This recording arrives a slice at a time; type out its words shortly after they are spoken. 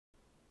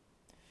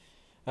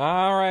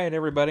All right,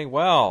 everybody.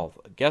 Well,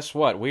 guess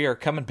what? We are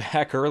coming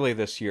back early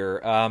this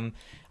year. I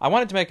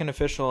wanted to make an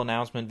official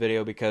announcement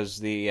video because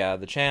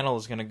the channel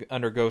is going to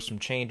undergo some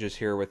changes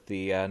here with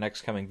the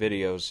next coming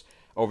videos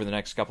over the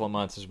next couple of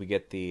months as we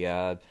get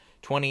the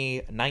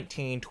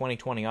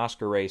 2019-2020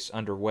 Oscar race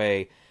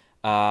underway.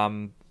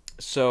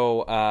 Just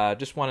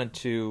wanted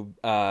to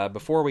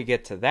before we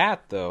get to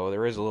that, though,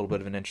 there is a little bit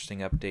of an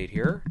interesting update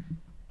here.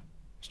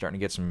 Starting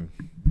to get some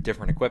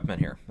different equipment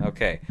here.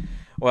 Okay.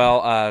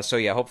 Well,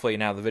 yeah, hopefully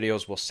now the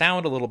videos will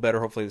sound a little better.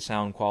 Hopefully the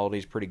sound quality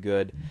is pretty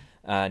good,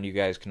 and you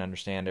guys can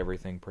understand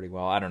everything pretty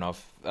well. I don't know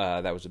if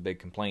that was a big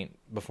complaint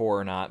before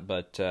or not,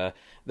 but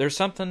there's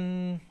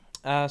some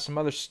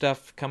other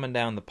stuff coming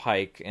down the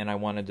pike, and I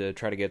wanted to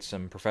try to get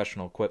some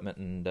professional equipment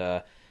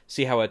and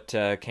see how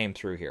it came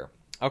through here.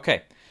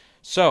 Okay.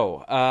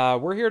 So,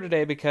 we're here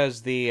today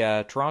because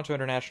the Toronto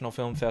International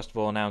Film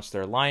Festival announced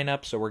their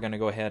lineup, so we're going to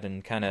go ahead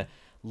and kind of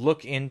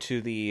look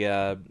into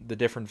the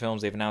different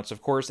films they've announced.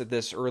 Of course, at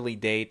this early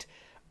date,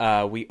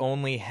 we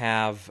only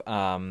have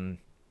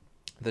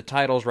the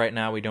titles right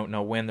now. We don't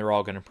know when they're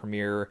all going to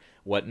premiere,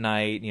 what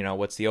night,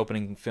 what's the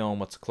opening film,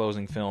 what's the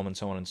closing film, and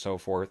so on and so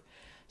forth.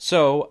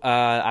 So,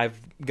 I've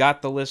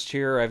got the list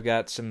here. I've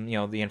got some,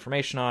 the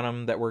information on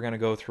them that we're going to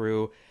go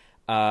through.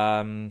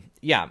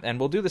 Yeah, and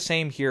we'll do the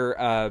same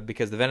here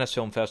because the Venice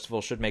Film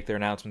Festival should make their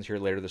announcements here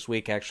later this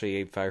week.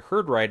 Actually, if I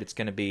heard right, it's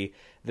going to be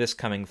this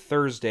coming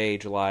Thursday,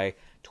 July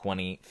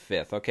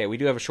 25th. Okay, we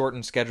do have a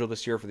shortened schedule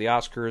this year for the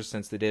Oscars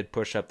since they did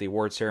push up the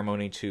award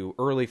ceremony to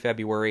early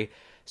February.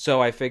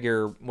 So I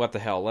figure, what the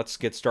hell, let's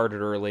get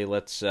started early.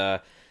 Let's,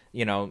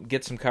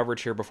 get some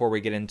coverage here before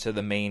we get into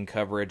the main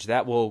coverage.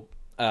 That will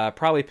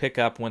probably pick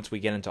up once we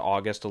get into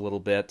August a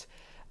little bit.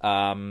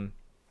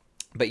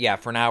 But yeah,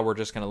 for now, we're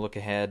just going to look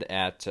ahead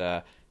at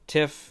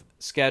TIFF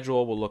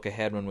schedule. We'll look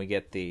ahead when we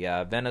get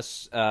the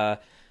Venice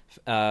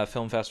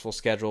Film Festival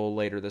schedule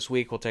later this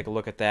week. We'll take a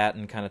look at that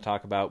and kind of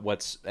talk about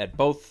what's at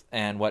both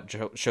and what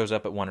shows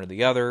up at one or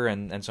the other,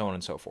 and so on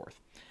and so forth.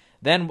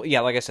 Then,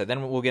 yeah, like I said,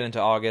 then we'll get into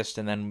August,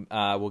 and then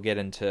we'll get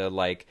into,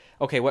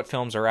 okay, what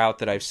films are out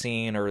that I've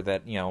seen or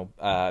that,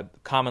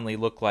 commonly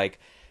look like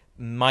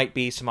might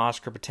be some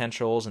Oscar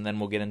potentials, and then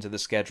we'll get into the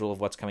schedule of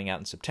what's coming out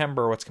in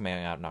September, what's coming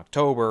out in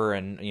October,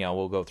 and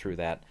we'll go through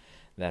that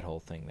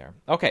whole thing there.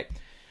 Okay,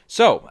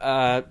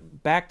 so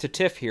back to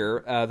TIFF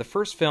here. The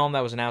first film that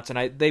was announced,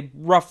 and they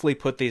roughly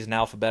put these in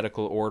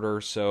alphabetical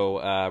order,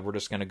 so we're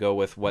just going to go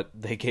with what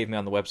they gave me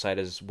on the website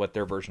as what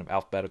their version of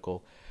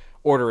alphabetical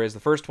order is. The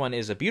first one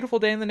is A Beautiful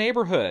Day in the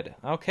Neighborhood.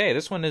 Okay,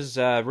 this one has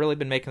really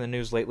been making the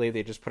news lately.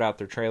 They just put out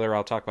their trailer.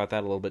 I'll talk about that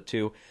a little bit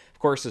too. Of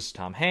course, this is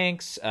Tom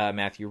Hanks,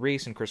 Matthew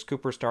Rhys, and Chris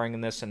Cooper starring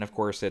in this, and of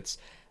course it's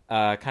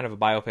kind of a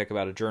biopic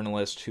about a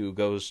journalist who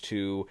goes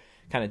to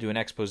kind of do an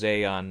expose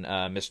on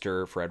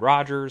Mr. Fred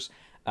Rogers,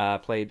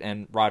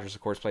 and Rogers,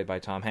 of course, played by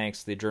Tom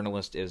Hanks. The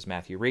journalist is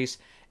Matthew Rhys,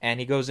 and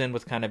he goes in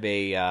with kind of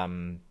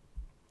a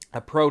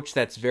approach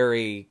that's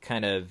very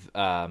kind of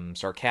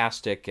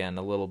sarcastic and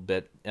a little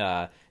bit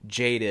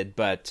jaded,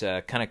 but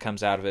kind of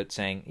comes out of it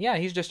saying, yeah,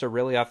 he's just a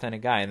really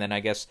authentic guy. And then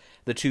I guess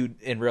the two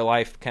in real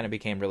life kind of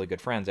became really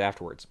good friends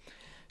afterwards.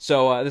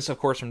 So this, of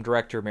course, from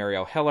director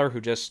Marielle Heller,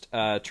 who just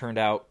turned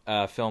out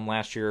a film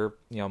last year.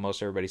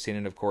 Most everybody's seen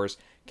it, of course,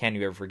 Can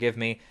You Ever Forgive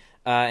Me?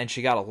 And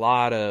she got a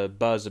lot of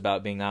buzz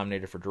about being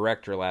nominated for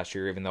director last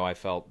year, even though I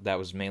felt that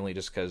was mainly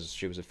just because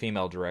she was a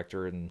female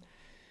director. And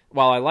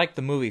while I liked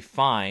the movie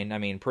fine, I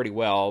mean, pretty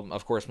well,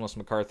 of course, Melissa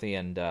McCarthy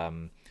and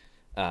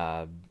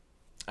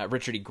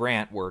Richard E.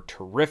 Grant were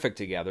terrific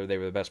together. They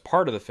were the best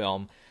part of the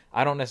film.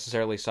 I don't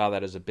necessarily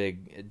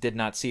did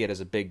not see it as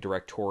a big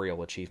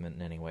directorial achievement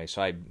in any way.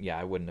 So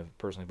I wouldn't have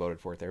personally voted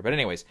for it there. But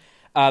anyways,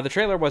 the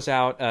trailer was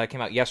out,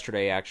 came out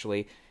yesterday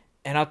actually,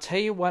 and I'll tell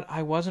you what,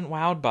 I wasn't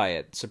wowed by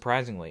it,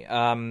 surprisingly.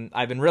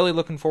 I've been really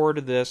looking forward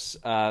to this.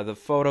 The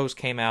photos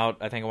came out,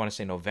 I think I want to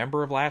say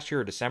November of last year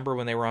or December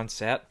when they were on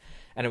set.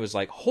 And it was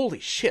like, holy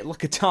shit,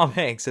 look at Tom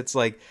Hanks. It's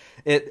like,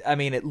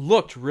 it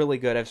looked really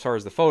good as far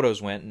as the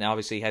photos went. And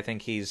obviously, I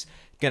think he's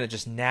going to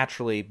just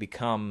naturally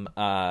become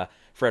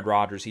Fred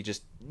Rogers. He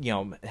just,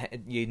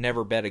 you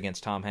never bet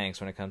against Tom Hanks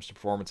when it comes to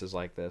performances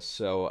like this.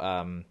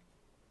 So,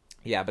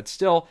 yeah, but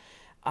still,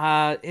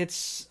 I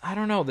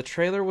don't know. The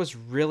trailer was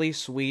really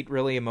sweet,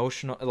 really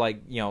emotional,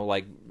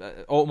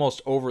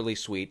 almost overly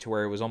sweet to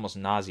where it was almost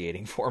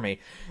nauseating for me,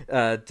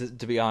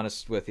 to be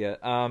honest with you.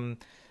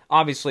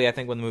 Obviously, I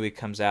think when the movie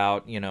comes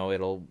out,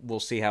 we'll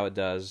see how it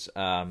does.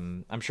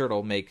 I'm sure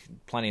it'll make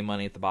plenty of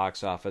money at the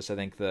box office. I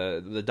think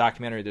the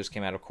documentary that just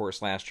came out, of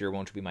course, last year,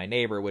 Won't You Be My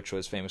Neighbor, which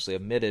was famously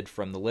omitted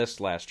from the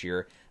list last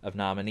year of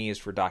nominees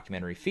for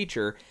documentary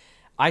feature.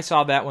 I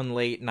saw that one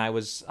late, and I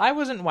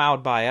wasn't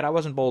wowed by it. I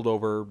wasn't bowled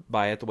over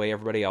by it the way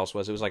everybody else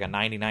was. It was like a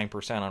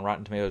 99% on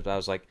Rotten Tomatoes, but I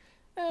was like,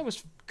 it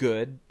was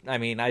good. I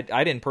mean, I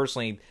didn't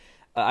personally.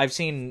 I've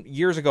seen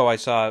years ago. I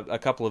saw a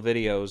couple of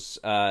videos.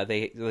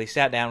 They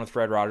sat down with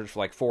Fred Rogers for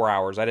like 4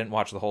 hours. I didn't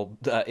watch the whole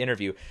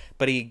interview,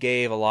 but he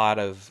gave a lot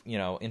of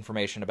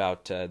information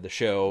about the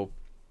show,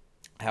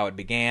 how it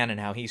began, and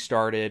how he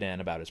started,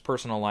 and about his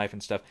personal life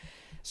and stuff.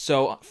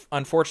 So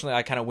unfortunately,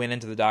 I kind of went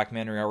into the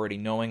documentary already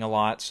knowing a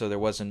lot, so there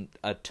wasn't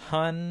a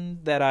ton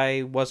that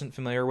I wasn't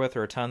familiar with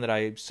or a ton that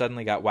I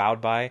suddenly got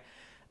wowed by.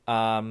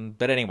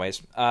 But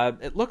anyways,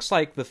 it looks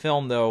like the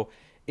film, though,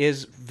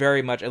 is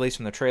very much, at least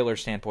from the trailer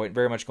standpoint,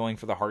 very much going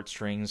for the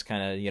heartstrings,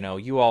 kind of,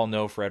 you all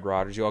know Fred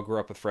Rogers. You all grew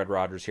up with Fred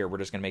Rogers here. We're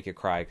just going to make you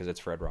cry because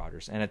it's Fred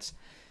Rogers. And it's,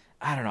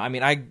 I don't know. I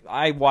mean,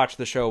 I watched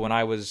the show when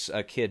I was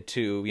a kid,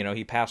 too.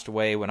 He passed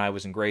away when I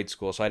was in grade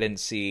school, so I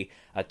didn't see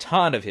a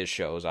ton of his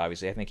shows,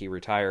 obviously. I think he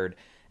retired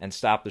and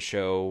stopped the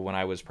show when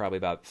I was probably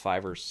about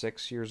 5 or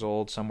 6 years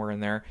old, somewhere in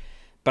there.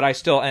 But I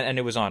still, and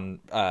it was on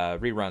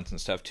reruns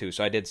and stuff, too,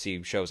 so I did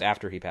see shows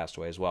after he passed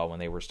away as well when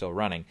they were still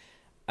running.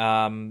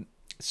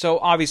 So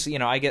obviously,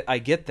 I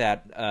get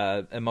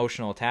that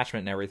emotional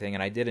attachment and everything,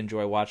 and I did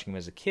enjoy watching him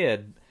as a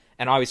kid.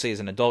 And obviously, as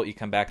an adult, you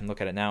come back and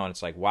look at it now, and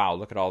it's like, wow,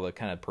 look at all the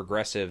kind of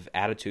progressive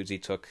attitudes he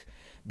took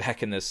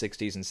back in the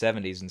 60s and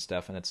 70s and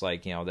stuff. And it's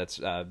like, that's,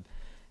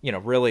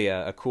 really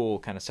a cool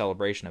kind of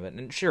celebration of it.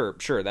 And sure,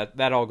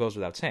 that all goes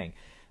without saying.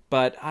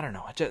 But I don't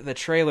know, the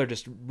trailer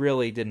just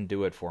really didn't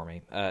do it for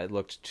me. It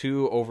looked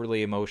too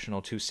overly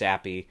emotional, too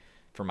sappy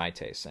for my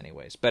tastes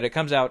anyways. But it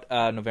comes out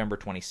November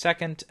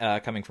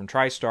 22nd, coming from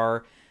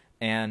TriStar.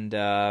 And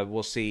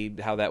we'll see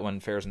how that one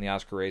fares in the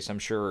Oscar race. I'm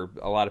sure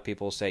a lot of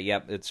people say,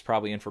 yep, it's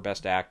probably in for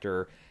Best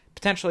Actor,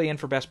 potentially in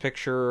for Best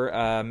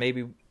Picture.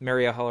 Maybe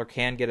Marielle Heller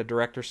can get a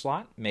director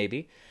slot,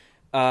 maybe.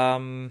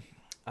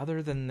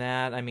 Other than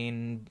that, I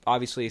mean,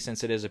 obviously,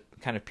 since it is a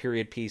kind of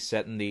period piece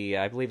set in the,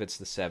 I believe it's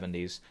the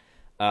 70s,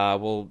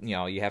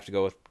 you have to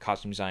go with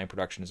costume design,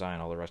 production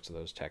design, all the rest of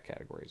those tech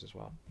categories as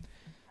well.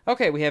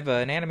 Okay, we have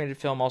an animated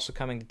film also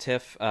coming to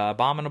TIFF,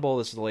 Abominable.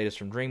 This is the latest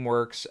from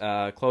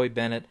DreamWorks. Chloe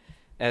Bennett,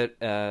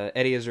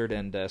 Eddie Izzard,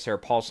 and Sarah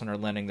Paulson are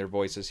lending their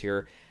voices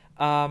here.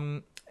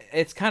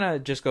 It's kind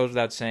of just goes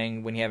without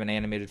saying, when you have an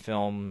animated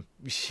film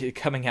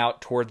coming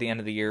out toward the end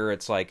of the year,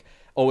 it's like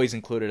always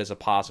included as a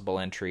possible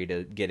entry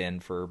to get in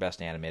for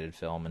Best Animated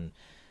Film. And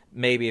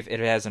maybe if it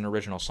has an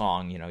original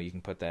song, you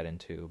can put that in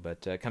too.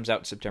 But it comes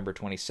out September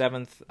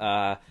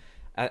 27th.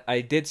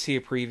 I did see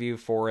a preview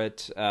for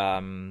it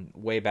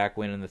way back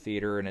when in the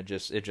theater, and it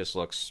just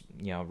looks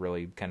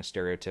really kind of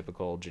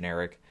stereotypical,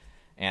 generic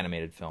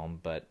animated film.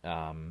 But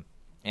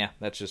yeah,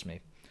 that's just me.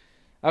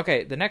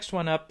 Okay, the next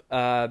one up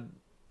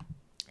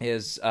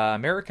is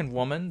American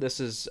Woman.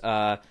 This is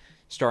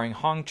starring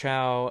Hong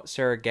Chow,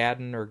 Sarah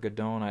Gadon, or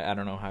Gadon, I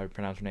don't know how to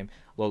pronounce her name,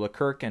 Lola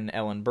Kirk, and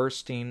Ellen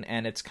Burstyn.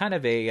 And it's kind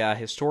of a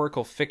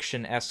historical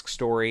fiction-esque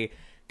story,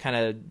 kind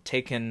of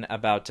taken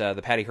about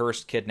the Patty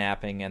Hearst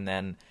kidnapping, and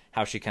then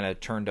how she kind of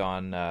turned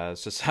on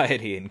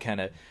society and kind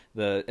of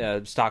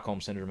the Stockholm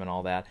Syndrome and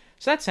all that.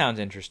 So that sounds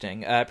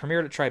interesting.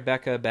 Premiered at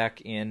Tribeca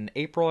back in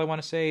April, I want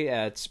to say.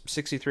 It's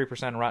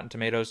 63% Rotten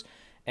Tomatoes,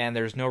 and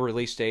there's no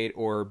release date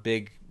or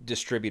big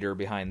distributor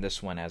behind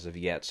this one as of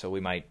yet. So we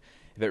might,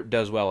 if it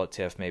does well at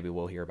TIFF, maybe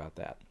we'll hear about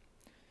that.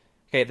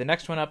 Okay, the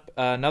next one up,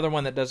 another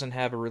one that doesn't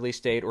have a release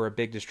date or a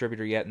big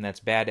distributor yet, and that's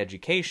Bad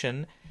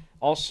Education.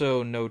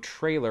 Also, no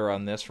trailer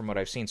on this from what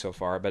I've seen so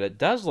far, but it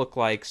does look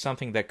like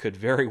something that could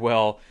very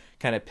well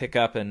kind of pick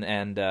up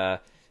and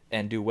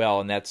do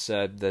well. And that's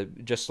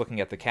just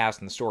looking at the cast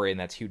and the story, and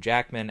that's Hugh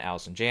Jackman,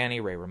 Allison Janney,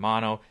 Ray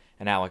Romano,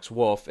 and Alex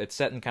Wolff. It's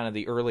set in kind of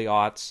the early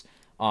aughts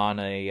on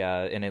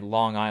in a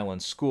Long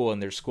Island school,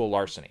 and there's school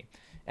larceny,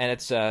 and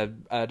it's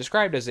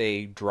described as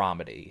a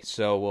dramedy.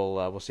 So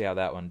we'll see how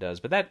that one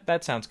does. But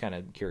that sounds kind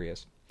of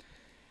curious.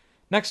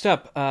 Next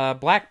up,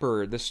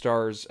 Blackbird. This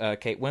stars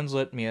Kate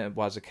Winslet, Mia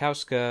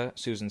Wasikowska,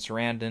 Susan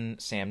Sarandon,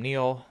 Sam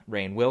Neill,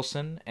 Rainn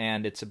Wilson,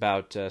 and it's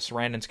about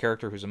Sarandon's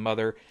character, who's a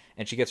mother,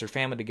 and she gets her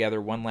family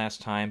together one last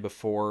time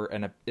before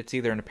it's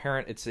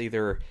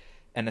either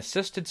an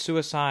assisted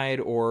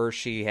suicide, or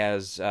she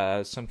has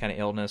some kind of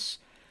illness,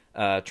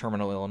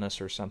 terminal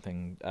illness or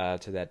something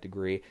to that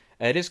degree.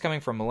 It is coming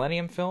from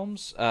Millennium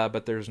Films,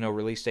 but there's no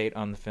release date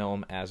on the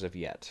film as of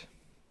yet.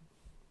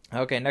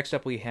 Okay, next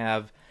up we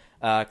have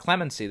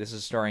Clemency. This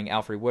is starring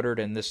Alfre Woodard,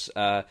 and this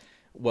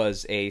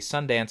was a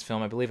Sundance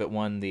film. I believe it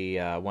won the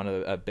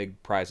a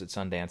big prize at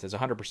Sundance. It's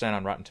 100%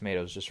 on Rotten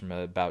Tomatoes, just from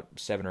about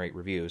 7 or 8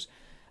 reviews.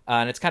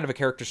 And it's kind of a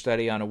character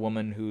study on a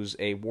woman who's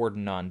a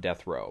warden on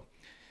death row.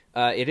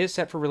 It is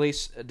set for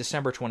release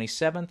December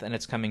 27th, and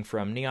it's coming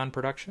from Neon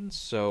Productions.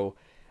 So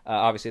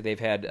obviously they've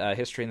had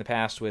history in the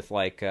past with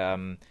like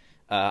I,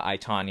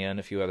 Tonya and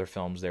a few other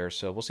films there.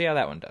 So we'll see how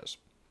that one does.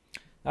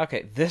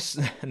 Okay, this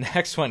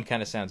next one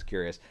kind of sounds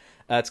curious.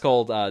 It's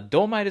called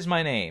Dolomite Is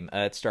My Name.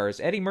 It stars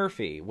Eddie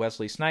Murphy,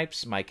 Wesley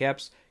Snipes, Mike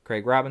Epps,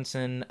 Craig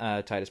Robinson,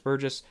 Titus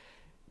Burgess,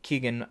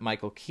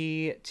 Keegan-Michael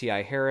Key,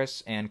 T.I.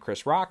 Harris, and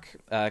Chris Rock.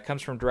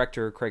 Comes from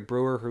director Craig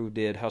Brewer, who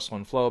did Hustle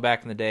and Flow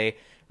back in the day.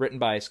 Written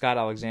by Scott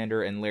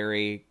Alexander and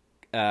Larry,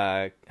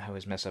 I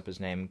always mess up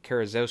his name,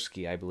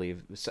 Karaszewski, I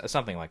believe.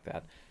 Something like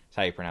that. That's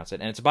how you pronounce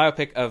it. And it's a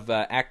biopic of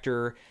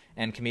actor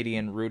and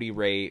comedian Rudy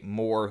Ray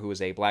Moore, who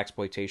was a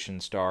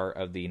blaxploitation star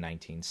of the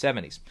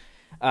 1970s.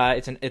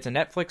 It's a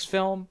Netflix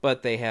film,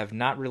 but they have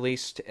not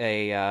released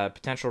a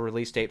potential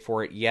release date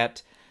for it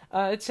yet.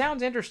 It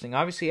sounds interesting.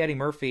 Obviously, Eddie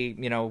Murphy,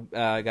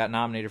 got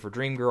nominated for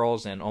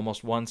Dreamgirls and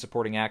almost won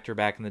supporting actor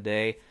back in the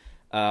day.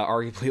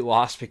 Arguably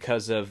lost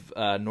because of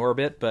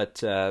Norbit,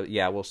 but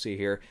yeah, we'll see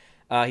here.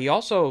 He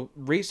also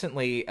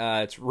recently,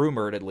 it's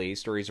rumored at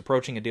least, or he's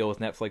approaching a deal with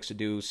Netflix to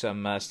do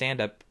some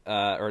stand-up,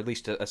 or at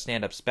least a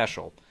stand-up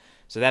special.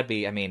 So that'd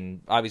be, I mean,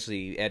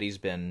 obviously Eddie's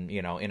been,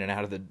 in and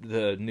out of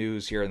the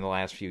news here in the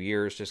last few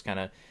years, just kind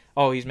of,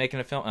 oh, he's making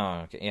a film.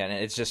 Oh, okay. Yeah, and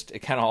it's just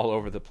kind of all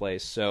over the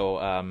place. So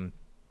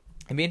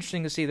it'd be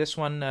interesting to see this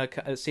one,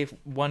 see if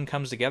one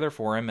comes together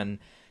for him and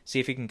see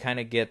if he can kind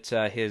of get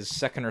his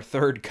second or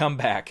third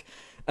comeback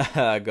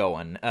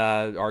going.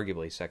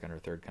 Arguably second or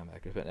third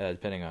comeback,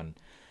 depending on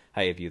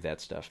how you view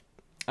that stuff.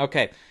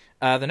 Okay.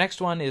 The next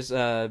one is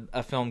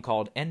a film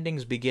called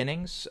Endings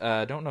Beginnings.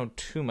 Don't know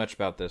too much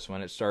about this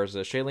one. It stars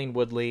Shailene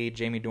Woodley,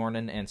 Jamie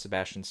Dornan, and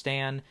Sebastian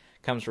Stan.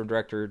 Comes from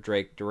director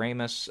Drake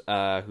Doremus,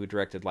 who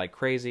directed Like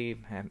Crazy.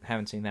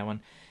 Haven't seen that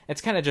one.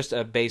 It's kind of just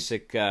a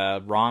basic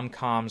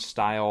rom-com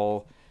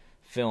style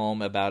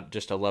film about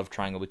just a love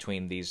triangle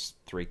between these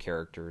three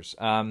characters.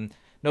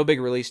 No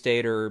big release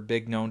date or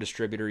big known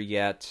distributor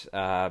yet.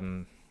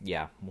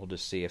 Yeah, we'll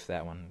just see if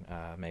that one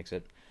makes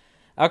it.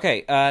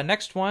 Okay,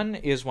 next one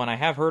is one I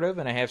have heard of,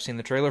 and I have seen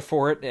the trailer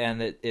for it,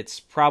 and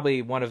it's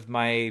probably one of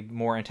my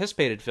more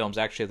anticipated films,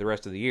 actually, of the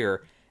rest of the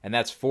year, and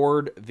that's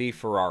Ford v.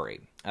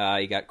 Ferrari.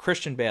 You got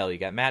Christian Bale, you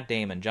got Matt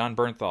Damon, John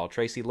Bernthal,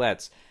 Tracy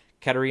Letts,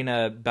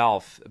 Katerina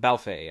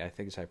Balfe, I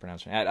think is how you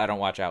pronounce it. I don't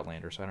watch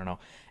Outlander, so I don't know.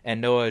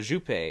 And Noah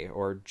Jupe,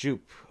 or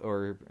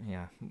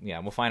yeah,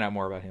 we'll find out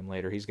more about him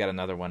later. He's got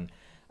another one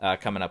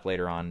coming up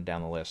later on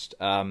down the list.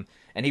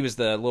 And he was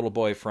the little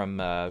boy from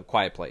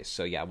Quiet Place,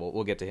 so yeah,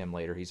 we'll get to him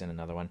later. He's in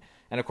another one.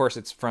 And of course,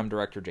 it's from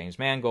director James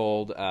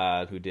Mangold,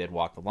 who did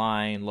Walk the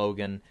Line,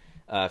 Logan,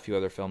 a few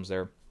other films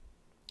there.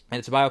 And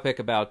it's a biopic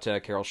about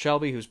Carroll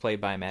Shelby, who's played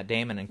by Matt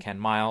Damon, and Ken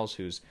Miles,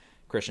 who's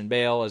Christian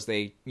Bale, as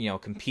they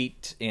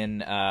compete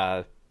in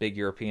a big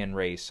European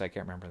race. I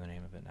can't remember the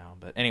name of it now,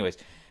 but anyways,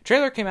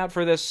 trailer came out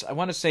for this. I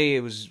want to say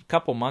it was a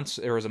couple months.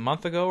 It was a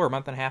month ago or a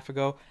month and a half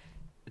ago.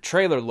 The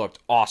trailer looked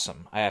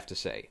awesome, I have to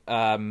say.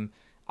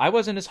 I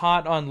wasn't as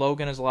hot on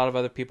Logan as a lot of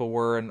other people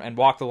were, and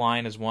Walk the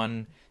Line is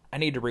one. I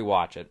need to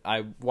rewatch it.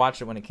 I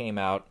watched it when it came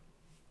out,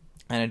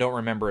 and I don't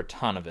remember a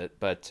ton of it,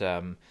 but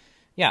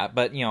yeah,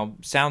 but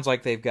sounds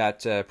like they've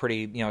got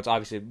pretty, it's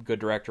obviously a good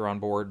director on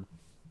board.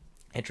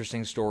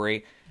 Interesting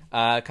story.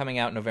 Coming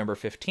out November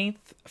 15th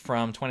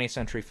from 20th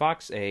Century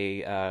Fox,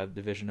 a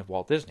division of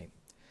Walt Disney.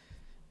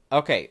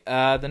 Okay,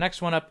 the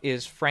next one up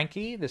is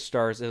Frankie. This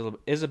stars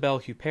Isabelle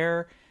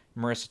Huppert,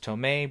 Marissa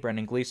Tomei,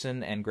 Brendan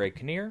Gleeson, and Greg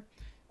Kinnear.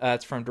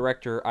 It's from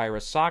director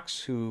Ira Sachs,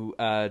 who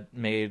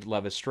made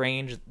Love is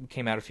Strange. It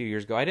came out a few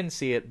years ago. I didn't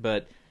see it,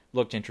 but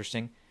looked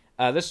interesting.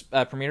 This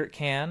premiered at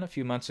Cannes a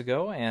few months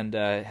ago and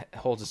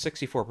holds a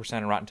 64%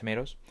 on Rotten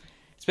Tomatoes.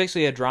 It's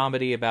basically a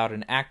dramedy about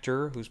an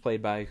actor who's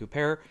played by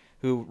Huppert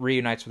who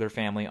reunites with her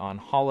family on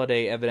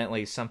holiday.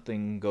 Evidently,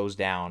 something goes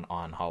down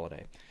on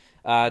holiday.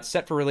 It's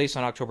set for release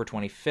on October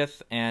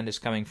 25th and is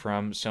coming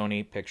from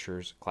Sony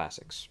Pictures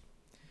Classics.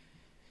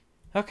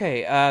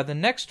 Okay, the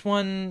next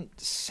one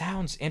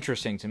sounds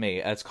interesting to me.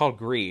 It's called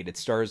Greed. It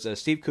stars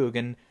Steve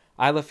Coogan,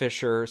 Isla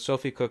Fisher,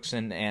 Sophie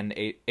Cookson, and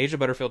Asia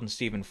Butterfield and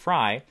Stephen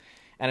Fry.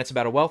 And it's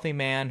about a wealthy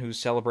man who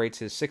celebrates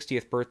his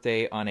 60th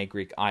birthday on a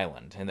Greek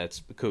island, and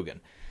that's Coogan.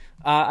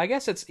 I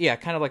guess it's,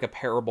 kind of like a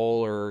parable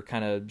or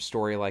kind of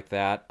story like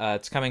that.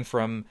 It's coming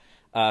from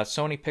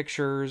Sony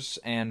Pictures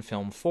and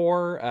Film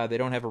 4. They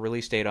don't have a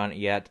release date on it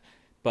yet,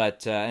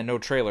 but and no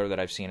trailer that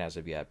I've seen as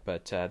of yet,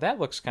 but that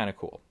looks kind of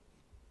cool.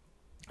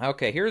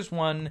 Okay, here's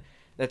one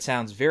that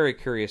sounds very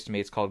curious to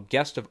me. It's called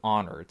Guest of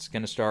Honor. It's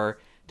going to star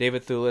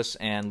David Thewlis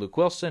and Luke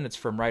Wilson. It's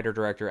from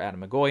writer-director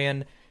Adam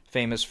McGoyan,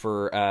 famous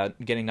for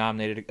getting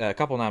nominated a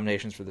couple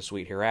nominations for The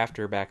Sweet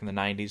Hereafter back in the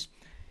 90s.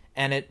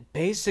 And it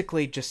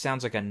basically just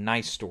sounds like a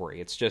nice story.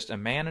 It's just a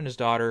man and his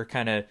daughter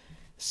kind of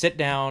sit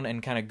down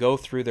and kind of go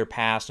through their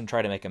past and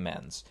try to make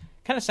amends.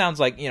 Kind of sounds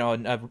like,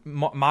 a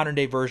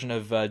modern-day version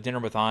of Dinner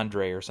with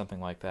Andre or something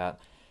like that.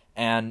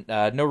 And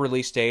no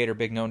release date or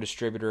big known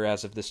distributor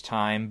as of this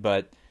time,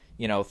 but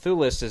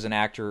Thewlis is an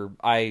actor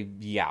I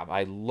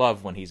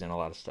love when he's in a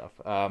lot of stuff.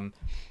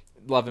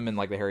 Love him in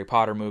like the Harry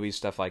Potter movies,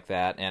 stuff like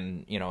that.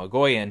 And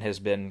Agoyan has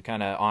been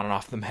kind of on and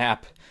off the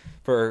map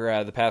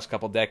for the past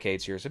couple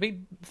decades here, so it'd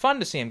be fun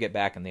to see him get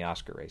back in the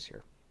Oscar race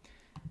here.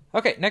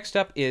 Okay, next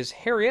up is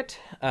Harriet,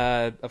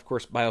 of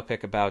course,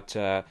 biopic about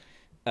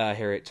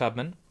Harriet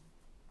Tubman,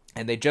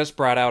 and they just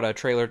brought out a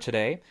trailer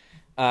today.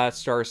 It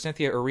stars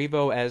Cynthia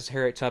Erivo as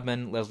Harriet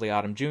Tubman. Leslie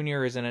Odom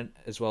Jr. is in it,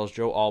 as well as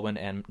Joe Alwyn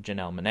and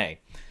Janelle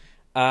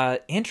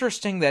Monáe.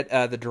 Interesting that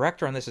the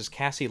director on this is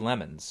Cassie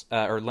Lemons.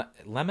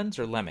 Lemons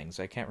or Lemmings?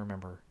 I can't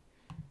remember.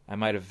 I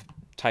might have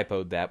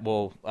typoed that.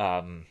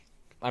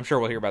 I'm sure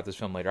we'll hear about this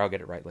film later. I'll get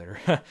it right later.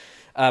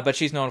 But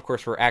she's known, of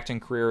course, for acting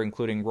career,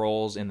 including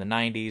roles in the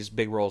 90s,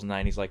 big roles in the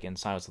 90s like in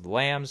Silence of the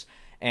Lambs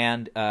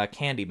and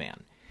Candyman.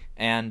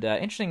 And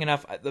interesting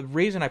enough, the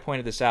reason I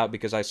pointed this out,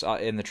 because I saw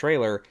in the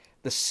trailer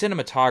the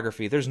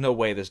cinematography, there's no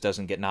way this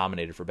doesn't get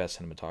nominated for Best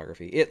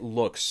Cinematography. It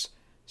looks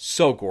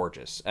so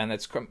gorgeous. And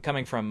it's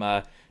coming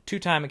from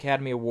two-time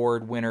Academy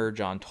Award winner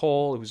John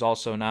Toll, who's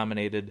also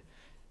nominated.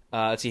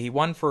 Let's see, he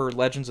won for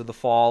Legends of the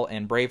Fall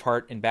and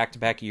Braveheart in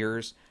back-to-back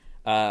years.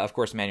 Of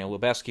course, Emmanuel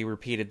Lubezki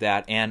repeated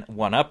that and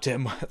one-upped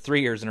him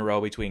 3 years in a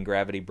row between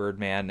Gravity,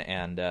 Birdman,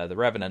 and The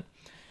Revenant.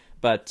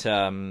 But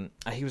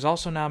he was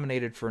also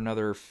nominated for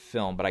another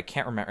film, but I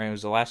can't remember. It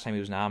was the last time he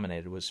was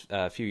nominated was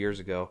a few years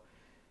ago.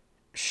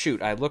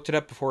 Shoot, I looked it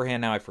up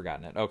beforehand, now I've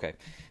forgotten it. Okay.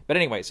 But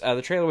anyways,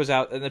 the trailer was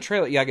out, and the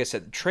trailer, yeah, like I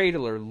said, the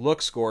trailer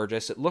looks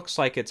gorgeous. It looks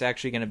like it's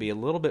actually going to be a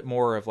little bit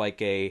more of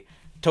like a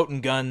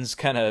totin' guns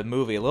kind of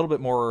movie, a little bit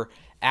more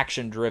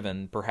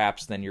action-driven,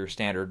 perhaps, than your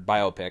standard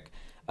biopic,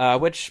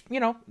 which,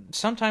 you know,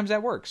 sometimes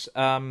that works.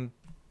 And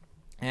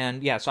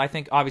yeah, so I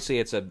think, obviously,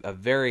 it's a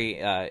very,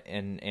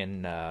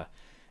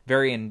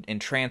 very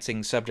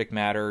entrancing subject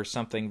matter,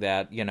 something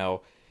that, you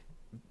know,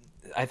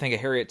 I think a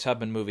Harriet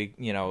Tubman movie,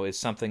 you know, is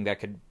something that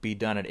could be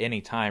done at any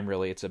time,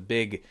 really. It's a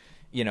big,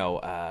 you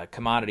know,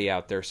 commodity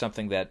out there,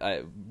 something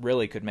that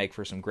really could make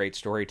for some great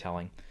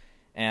storytelling.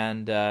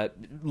 And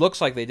looks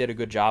like they did a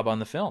good job on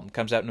the film.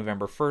 Comes out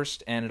November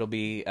 1st, and it'll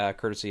be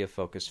courtesy of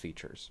Focus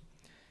Features.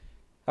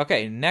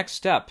 Okay,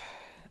 next up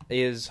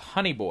is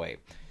Honey Boy.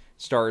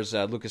 Stars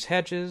Lucas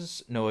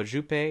Hedges, Noah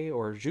Jupe,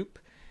 or Jupe.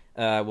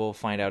 We'll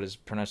find out his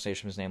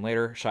pronunciation of his name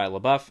later. Shia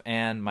LaBeouf,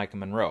 and Micah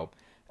Monroe.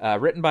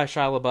 Written by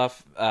Shia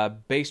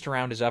LaBeouf, based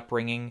around his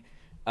upbringing.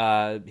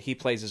 He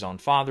plays his own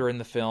father in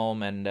the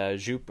film, and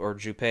Jupe plays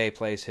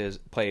Shia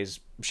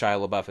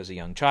LaBeouf as a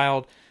young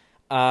child.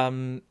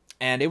 And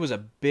it was a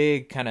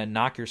big kind of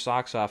knock your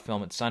socks off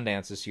film at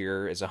Sundance this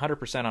year. It's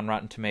 100% on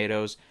Rotten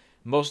Tomatoes.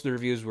 Most of the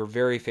reviews were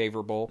very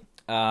favorable.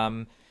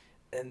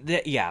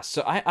 Yeah,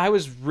 so I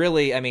was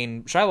really, I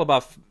mean, Shia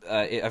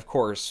LaBeouf, of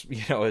course,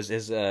 you know,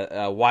 is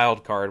a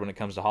wild card when it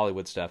comes to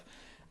Hollywood stuff.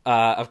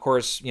 Of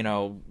course, you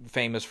know,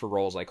 famous for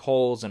roles like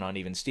Holes and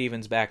Uneven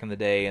Stevens back in the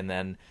day, and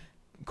then,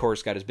 of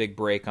course, got his big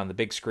break on the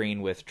big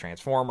screen with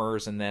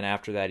Transformers, and then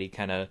after that he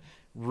kind of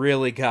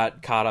really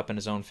got caught up in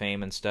his own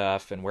fame and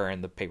stuff, and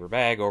wearing the paper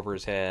bag over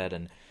his head,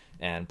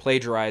 and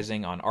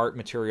plagiarizing on art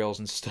materials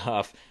and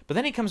stuff. But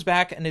then he comes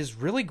back and is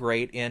really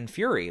great in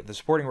Fury, the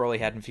supporting role he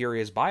had in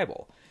Fury as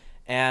Bible.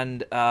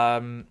 And,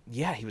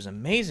 yeah, he was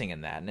amazing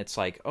in that, and it's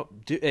like, oh,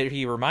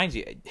 he reminds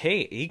you,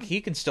 hey, he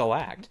can still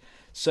act.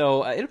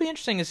 So it'll be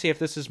interesting to see if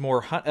this is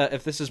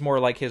more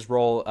like his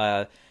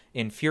role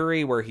in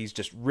Fury, where he's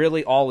just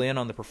really all in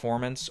on the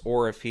performance,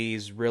 or if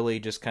he's really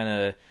just kind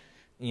of,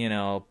 you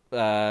know,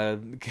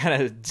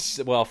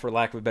 well, for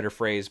lack of a better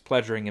phrase,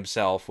 pleasuring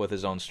himself with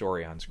his own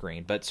story on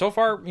screen. But so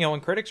far, you know, when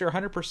critics are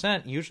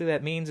 100%, usually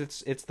that means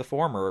it's the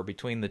former, or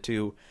between the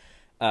two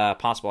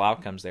possible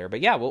outcomes there.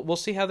 But yeah, we'll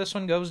see how this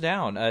one goes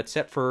down. It's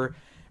set for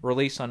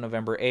release on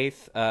November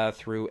 8th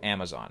through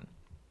Amazon.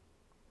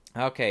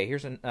 Okay,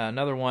 here's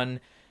another one.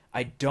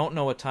 I don't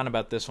know a ton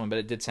about this one, but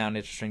it did sound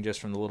interesting just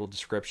from the little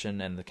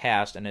description and the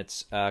cast, and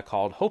it's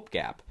called Hope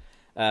Gap.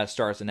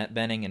 Stars Annette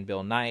Bening and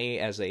Bill Nighy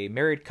as a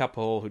married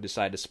couple who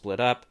decide to split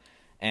up,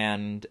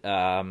 and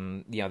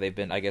you know, they've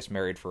been, I guess,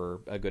 married for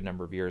a good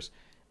number of years.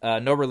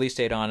 No release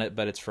date on it,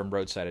 but it's from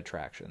Roadside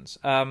Attractions.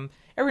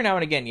 Every now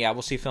and again, yeah,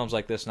 we'll see films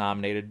like this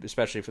nominated,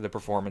 especially for the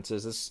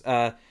performances. This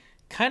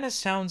kind of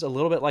sounds a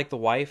little bit like The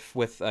Wife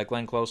with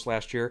Glenn Close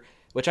last year,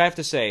 which I have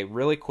to say,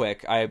 really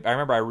quick, I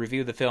remember I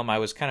reviewed the film, I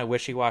was kind of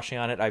wishy-washy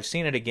on it. I've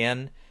seen it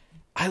again.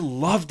 I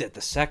loved it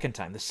the second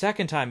time. The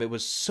second time, it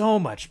was so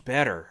much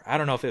better. I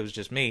don't know if it was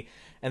just me.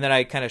 And then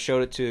I kind of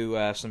showed it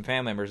to some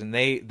family members, and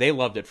they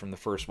loved it from the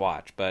first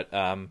watch. But,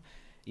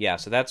 yeah,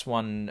 so that's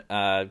one,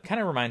 kind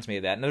of reminds me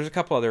of that. And there's a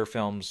couple other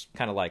films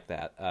kind of like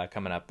that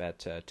coming up at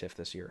TIFF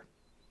this year.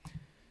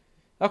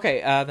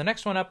 Okay, the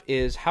next one up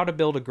is How to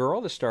Build a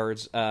Girl. This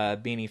stars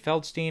Beanie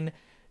Feldstein,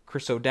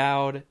 Chris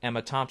O'Dowd,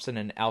 Emma Thompson,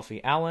 and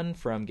Alfie Allen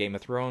from Game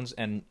of Thrones.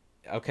 And,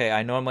 okay,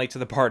 I know I'm late to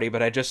the party,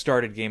 but I just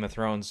started Game of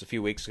Thrones a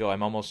few weeks ago.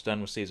 I'm almost done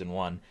with Season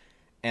 1.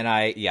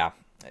 And yeah,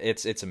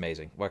 it's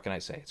amazing. What can I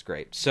say? It's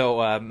great.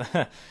 So,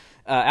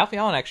 Alfie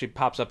Allen actually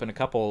pops up in a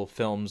couple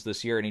films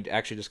this year, and he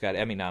actually just got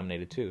Emmy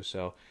nominated, too.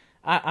 So,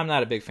 I'm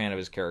not a big fan of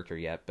his character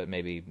yet, but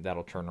maybe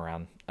that'll turn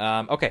around.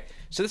 Okay,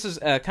 so this is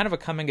kind of a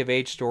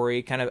coming-of-age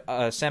story, kind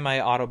of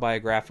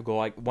semi-autobiographical.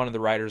 Like, one of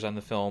the writers on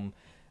the film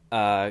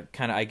kind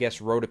of, I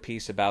guess, wrote a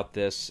piece about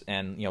this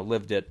and, you know,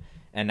 lived it,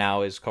 and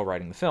now is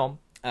co-writing the film.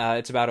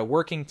 It's about a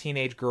working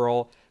teenage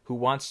girl who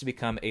wants to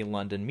become a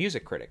London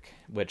music critic,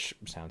 which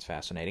sounds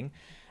fascinating.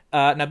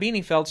 Now,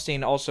 Beanie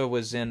Feldstein also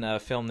was in a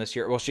film this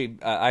year. Well,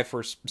 I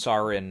first saw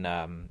her in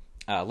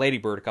Lady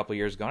Bird a couple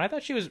years ago, and I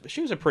thought she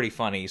was a pretty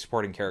funny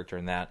supporting character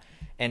in that.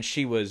 And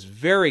she was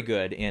very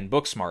good in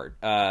Booksmart,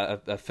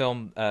 a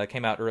film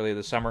came out earlier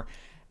this summer.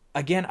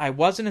 Again, I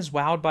wasn't as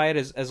wowed by it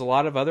as a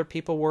lot of other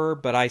people were,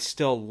 but I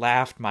still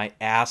laughed my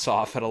ass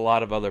off at a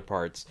lot of other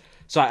parts.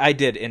 So I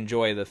did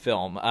enjoy the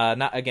film.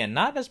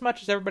 Not as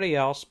much as everybody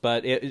else,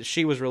 but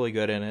she was really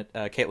good in it.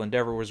 Caitlin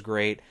Dever was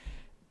great.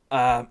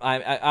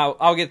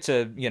 I'll get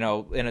to,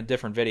 in a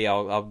different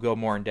video, I'll go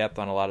more in depth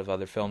on a lot of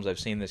other films I've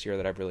seen this year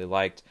that I've really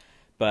liked.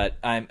 But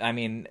I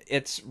mean,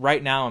 it's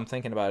right now I'm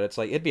thinking about it. It's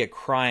like it'd be a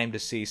crime to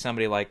see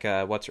somebody like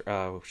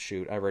oh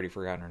shoot, I've already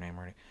forgotten her name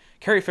already.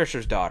 Carrie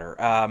Fisher's daughter.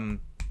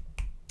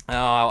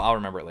 I'll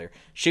remember it later.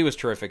 She was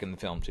terrific in the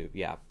film too.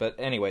 Yeah, but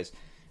anyways,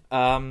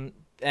 and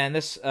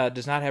this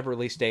does not have a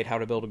release date. How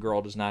to Build a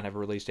Girl does not have a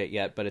release date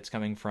yet, but it's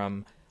coming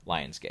from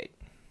Lionsgate.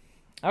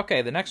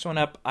 Okay, the next one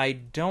up,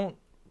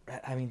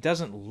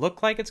 doesn't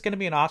look like it's going to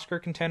be an Oscar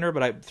contender,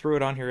 but I threw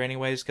it on here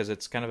anyways because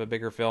it's kind of a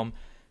bigger film.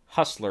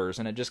 Hustlers,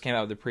 and it just came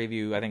out with a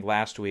preview, I think,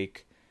 last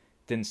week.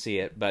 Didn't see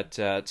it, but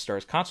it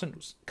stars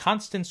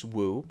Constance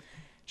Wu,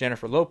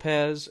 Jennifer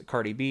Lopez,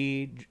 Cardi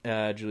B,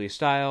 Julia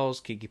Stiles,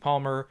 Keke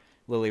Palmer,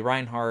 Lily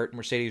Reinhart,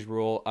 Mercedes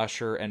Ruehl,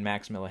 Usher, and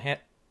Max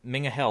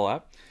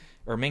Minghella,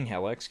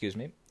 excuse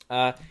me.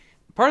 Part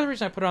of the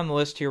reason I put it on the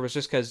list here was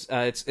just because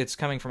it's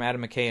coming from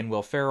Adam McKay and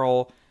Will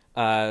Ferrell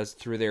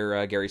through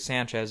their Gary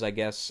Sanchez, I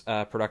guess,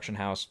 production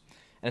house.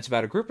 And it's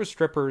about a group of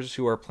strippers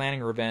who are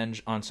planning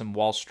revenge on some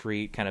Wall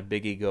Street kind of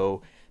big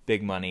ego,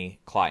 big money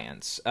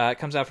clients. It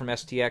comes out from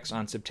STX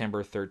on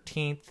September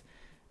 13th.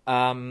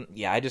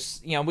 I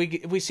just,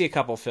 we see a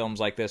couple films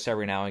like this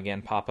every now and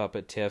again pop up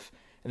at TIFF,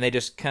 and they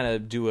just kind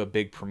of do a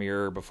big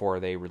premiere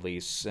before they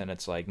release, and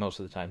it's like most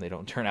of the time they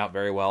don't turn out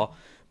very well.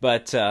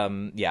 But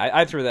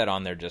I threw that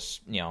on there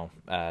just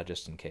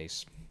in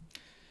case.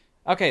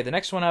 Okay, the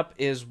next one up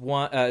is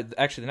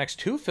actually the next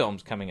two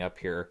films coming up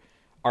here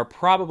are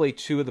probably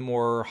two of the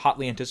more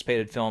hotly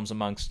anticipated films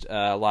amongst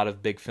a lot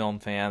of big film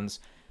fans.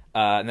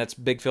 And that's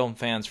big film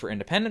fans for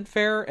independent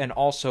fare and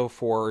also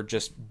for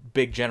just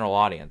big general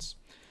audience.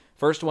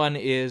 First one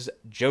is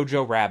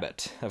Jojo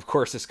Rabbit. Of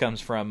course, this comes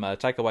from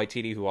Taika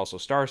Waititi, who also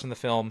stars in the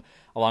film,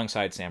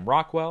 alongside Sam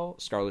Rockwell,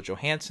 Scarlett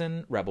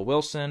Johansson, Rebel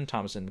Wilson,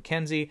 Thomasin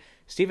McKenzie,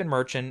 Stephen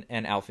Merchant,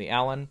 and Alfie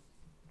Allen.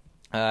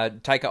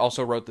 Taika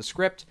also wrote the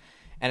script,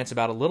 and it's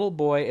about a little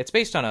boy. It's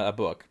based on a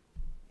book,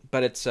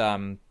 but it's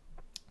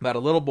about a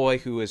little boy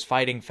who is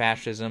fighting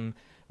fascism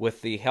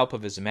with the help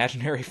of his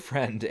imaginary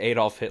friend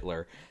Adolf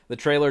Hitler. The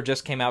trailer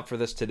just came out for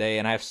this today,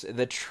 and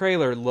the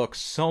trailer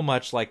looks so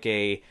much like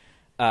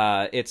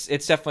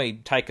it's definitely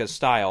Taika's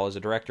style as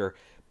a director,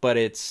 but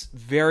it's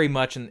very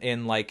much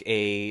in like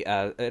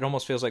it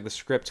almost feels like the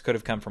script could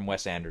have come from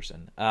Wes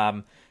Anderson,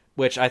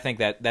 which I think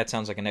that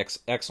sounds like an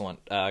excellent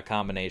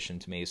combination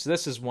to me. So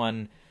this is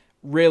one.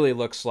 Really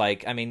looks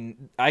like,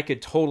 I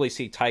could totally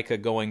see Taika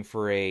going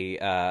for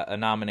a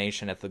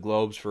nomination at the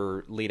Globes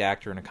for lead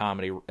actor in a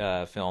comedy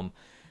film.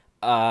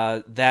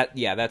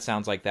 That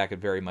sounds like that could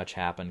very much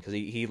happen because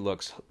he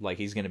looks like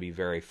he's going to be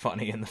very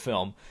funny in the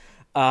film.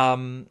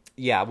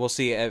 We'll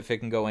see if it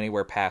can go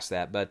anywhere past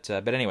that. But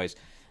anyways,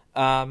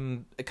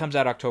 it comes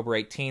out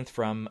October 18th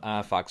from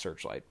Fox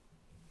Searchlight.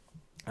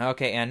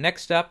 Okay, and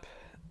next up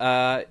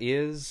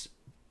is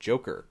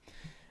Joker.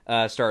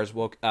 Stars,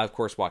 of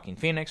course, Joaquin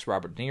Phoenix,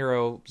 Robert De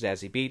Niro,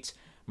 Zazie Beetz,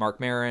 Mark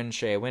Maron,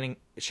 Shea Wingham,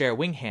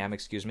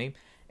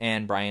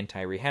 and Brian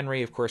Tyree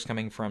Henry, of course,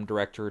 coming from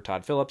director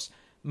Todd Phillips,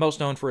 most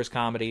known for his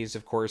comedies,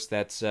 of course,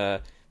 that's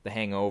The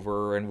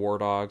Hangover and War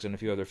Dogs and a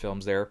few other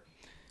films there.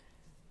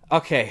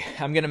 Okay,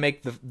 I'm going to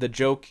make the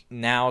joke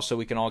now so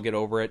we can all get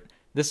over it.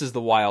 This is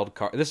the wild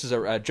card. This is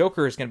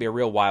Joker is going to be a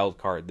real wild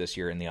card this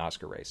year in the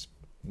Oscar race.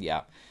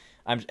 Yeah.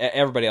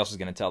 Everybody else is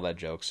going to tell that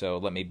joke, so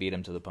let me beat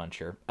him to the punch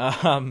here.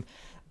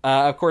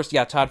 Of course,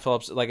 Todd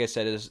Phillips, like I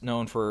said, is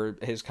known for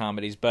his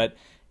comedies, but,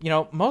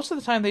 most of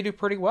the time they do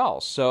pretty well.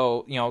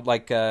 So,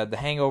 like The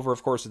Hangover,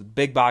 of course, the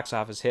big box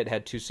office hit,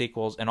 had 2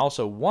 sequels, and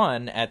also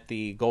won at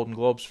the Golden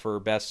Globes for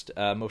Best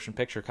Motion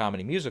Picture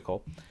Comedy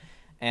Musical.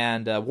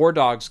 And War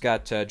Dogs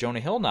got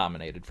Jonah Hill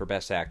nominated for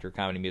Best Actor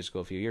Comedy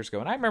Musical a few years ago.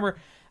 And I remember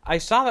I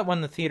saw that one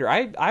in the theater.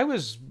 I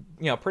was,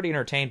 pretty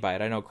entertained by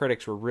it. I know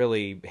critics were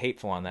really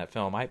hateful on that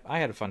film. I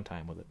had a fun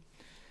time with it.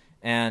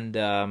 And,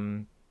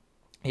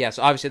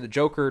 so obviously the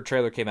Joker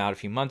trailer came out a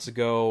few months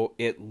ago.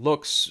 It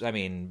looks,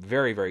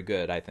 very, very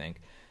good, I think.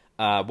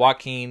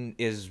 Joaquin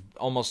is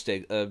almost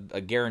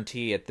a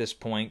guarantee at this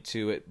point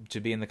to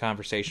be in the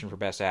conversation for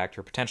Best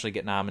Actor, potentially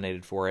get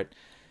nominated for it.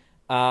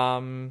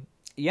 So,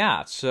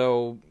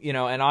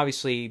 and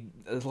obviously,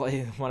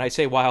 when I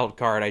say wild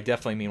card, I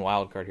definitely mean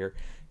wild card here,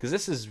 because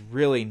this is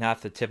really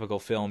not the typical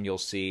film you'll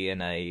see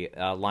in a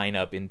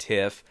lineup in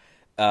TIFF.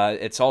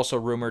 It's also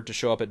rumored to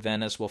show up at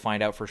Venice. We'll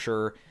find out for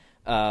sure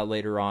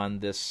later on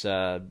this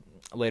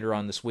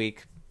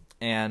week.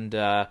 And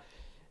the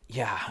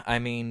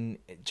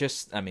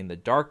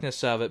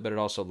darkness of it, but it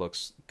also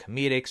looks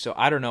comedic. So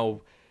I don't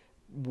know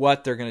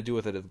what they're going to do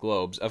with it at the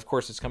Globes. Of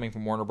course, it's coming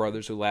from Warner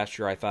Brothers, who last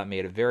year I thought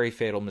made a very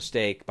fatal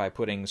mistake by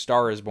putting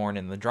Star is Born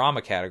in the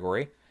drama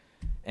category.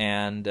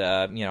 And,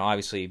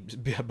 obviously,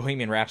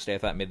 Bohemian Rhapsody I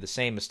thought made the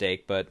same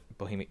mistake, but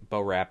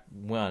Bo Rap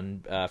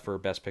won for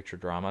Best Picture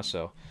Drama,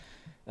 so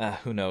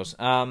who knows.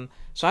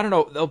 So I don't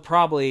know, they'll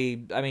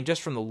probably,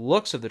 just from the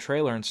looks of the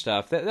trailer and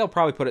stuff, they'll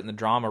probably put it in the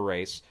drama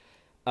race.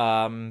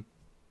 That's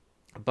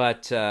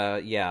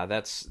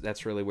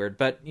really weird.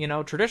 But,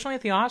 traditionally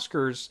at the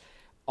Oscars,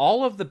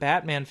 all of the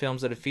Batman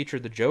films that have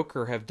featured the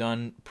Joker have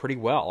done pretty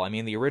well. I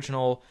mean, the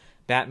original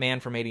Batman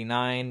from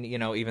 '89,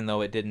 even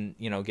though it didn't,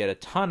 get a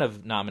ton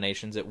of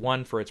nominations, it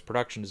won for its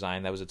production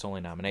design. That was its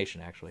only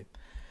nomination, actually.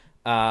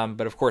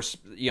 But of course,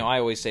 I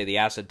always say the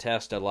acid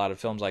test at a lot of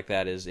films like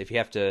that is if you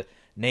have to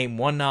name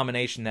one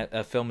nomination that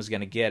a film is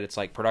going to get, it's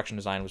like production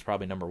design was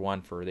probably number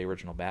one for the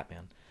original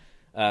Batman.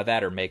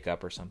 That or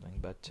makeup or something.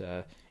 But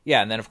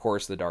yeah, and then of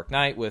course The Dark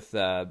Knight with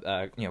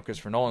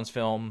Christopher Nolan's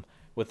film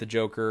with the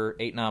Joker,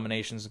 8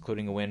 nominations,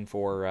 including a win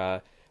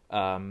for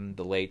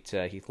the late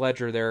Heath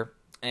Ledger there,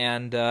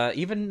 and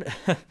even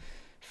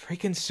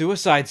freaking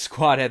Suicide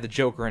Squad had the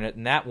Joker in it,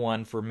 and that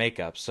one for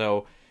makeup.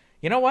 So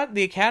you know what?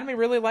 The Academy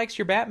really likes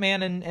your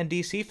Batman and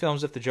DC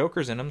films if the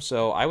Joker's in them.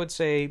 So I would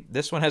say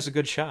this one has a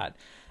good shot.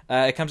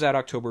 It comes out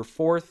October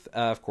 4th,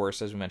 of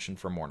course, as we mentioned,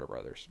 from Warner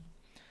Brothers.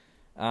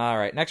 All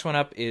right, next one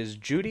up is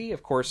Judy.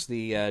 Of course,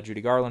 the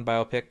Judy Garland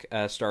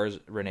biopic stars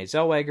Renee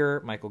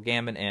Zellweger, Michael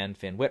Gambon, and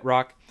Finn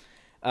Wittrock.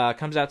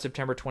 Comes out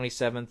September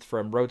 27th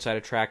from Roadside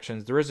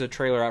Attractions. There is a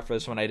trailer out for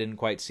this one. I didn't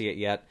quite see it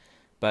yet.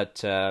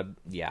 But,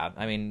 yeah,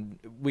 I mean,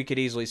 we could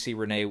easily see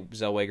Renee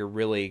Zellweger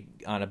really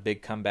on a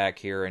big comeback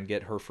here and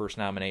get her first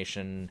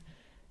nomination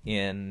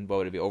in, what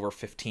would it be, over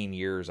 15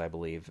 years, I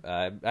believe.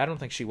 I don't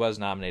think she was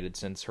nominated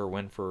since her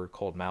win for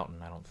Cold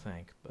Mountain, I don't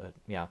think. But,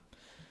 yeah.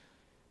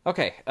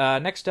 Okay,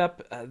 next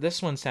up,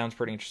 this one sounds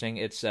pretty interesting.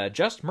 It's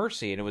Just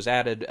Mercy, and it was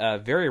added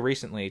very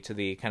recently to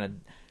the kind of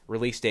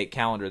release date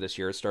calendar this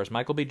year. It stars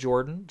Michael B.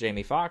 Jordan,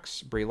 Jamie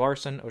Foxx, Brie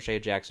Larson, O'Shea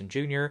Jackson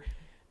Jr.,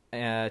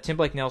 Tim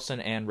Blake Nelson,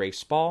 and Rafe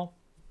Spall.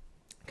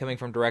 Coming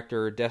from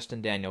director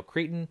Destin Daniel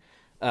Cretton,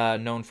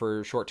 known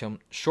for Short Term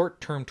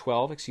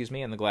 12,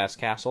 and The Glass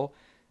Castle.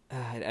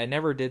 I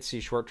never did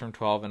see Short Term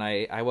 12, and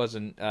I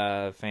wasn't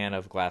a fan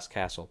of Glass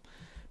Castle.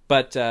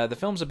 But the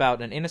film's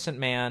about an innocent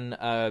man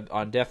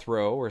on death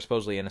row, or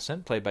supposedly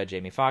innocent, played by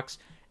Jamie Foxx,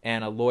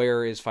 and a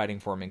lawyer is fighting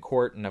for him in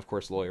court, and of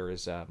course the lawyer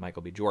is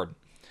Michael B. Jordan.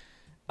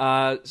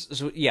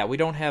 So yeah, we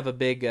don't have a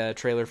big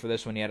trailer for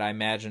this one yet. I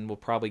imagine we'll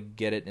probably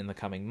get it in the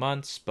coming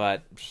months,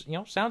 but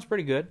sounds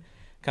pretty good.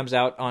 Comes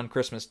out on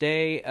Christmas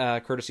Day,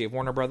 courtesy of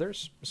Warner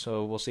Brothers,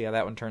 so we'll see how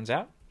that one turns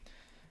out.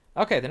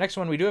 Okay, the next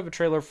one we do have a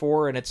trailer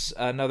for, and it's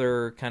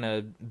another kind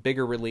of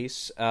bigger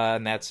release,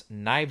 and that's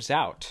Knives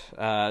Out,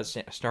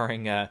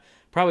 starring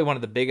probably one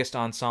of the biggest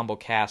ensemble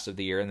casts of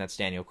the year, and that's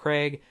Daniel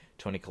Craig,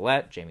 Toni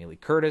Collette, Jamie Lee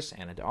Curtis,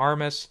 Ana de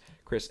Armas,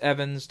 Chris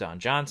Evans, Don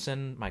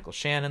Johnson, Michael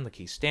Shannon,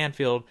 Lakeith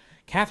Stanfield,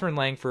 Catherine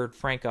Langford,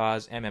 Frank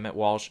Oz, M. Emmett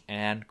Walsh,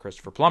 and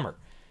Christopher Plummer.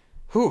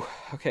 Whew,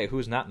 okay,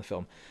 who's not in the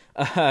film?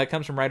 It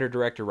comes from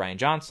writer-director Rian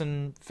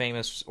Johnson,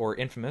 famous or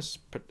infamous,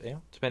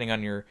 depending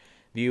on your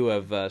view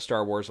of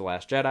Star Wars The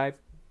Last Jedi,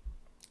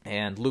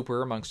 and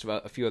Looper, amongst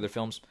a few other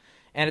films.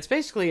 And it's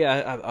basically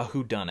a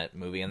whodunit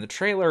movie. And the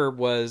trailer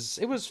was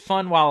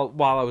fun while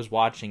I was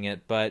watching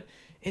it, but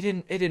it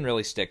didn't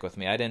really stick with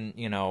me. I didn't,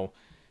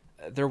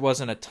 there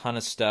wasn't a ton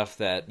of stuff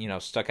that,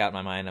 stuck out in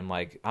my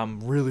mind. I'm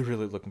really,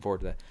 really looking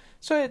forward to that.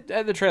 So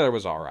the trailer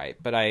was all right,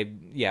 but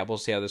we'll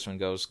see how this one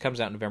goes.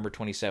 Comes out November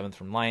 27th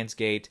from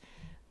Lionsgate.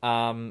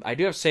 I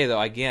do have to say, though,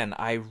 again,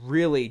 I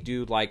really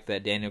do like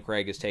that Daniel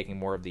Craig is taking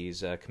more of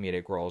these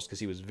comedic roles, because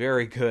he was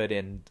very good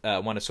in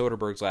one of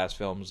Soderbergh's last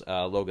films,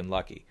 Logan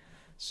Lucky.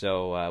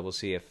 So we'll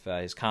see if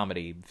his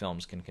comedy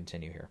films can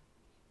continue here.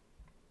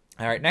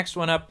 All right, next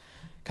one up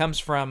comes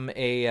from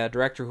a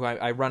director who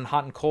I run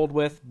hot and cold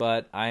with,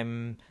 but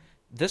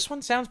this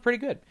one sounds pretty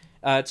good.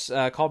 It's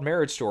called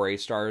Marriage Story.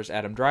 Stars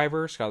Adam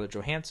Driver, Scarlett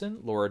Johansson,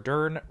 Laura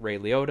Dern, Ray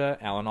Liotta,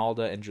 Alan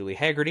Alda, and Julie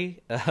Haggerty,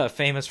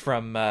 famous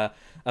from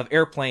of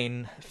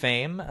Airplane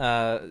fame.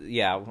 I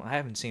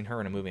haven't seen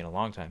her in a movie in a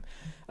long time.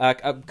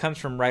 Comes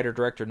from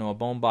writer-director Noah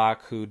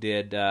Baumbach, who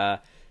did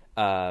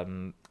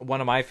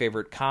one of my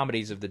favorite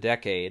comedies of the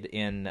decade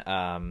in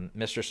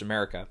Mistress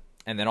America,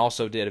 and then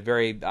also did a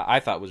very,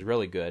 I thought was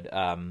really good,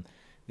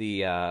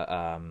 the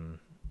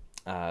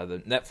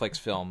Netflix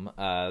film,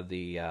 I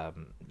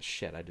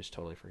just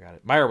totally forgot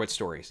it. Meyerowitz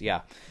Stories,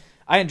 yeah.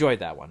 I enjoyed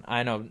that one.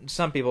 I know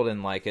some people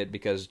didn't like it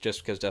because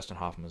Dustin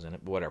Hoffman was in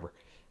it, but whatever.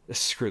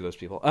 Screw those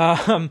people.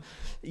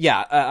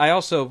 I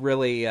also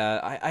really,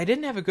 I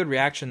didn't have a good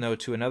reaction, though,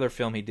 to another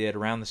film he did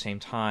around the same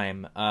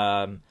time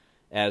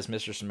as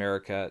Mistress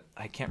America.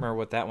 I can't remember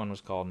what that one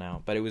was called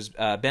now, but it was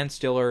Ben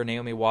Stiller,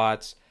 Naomi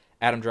Watts,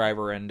 Adam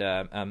Driver, and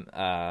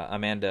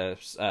Amanda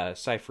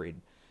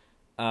Seyfried.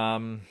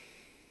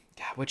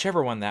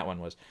 Whichever one that one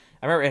was.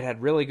 I remember it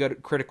had really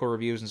good critical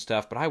reviews and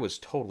stuff, but I was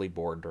totally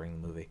bored during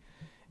the movie.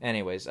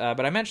 Anyways,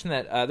 but I mentioned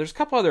that there's a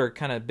couple other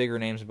kind of bigger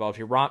names involved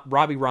here.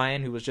 Robbie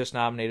Ryan, who was just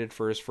nominated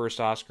for his first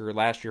Oscar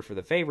last year for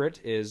The Favorite,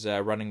 is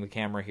running the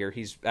camera here.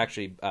 He's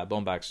actually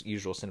Baumbach's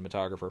usual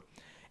cinematographer.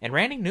 And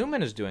Randy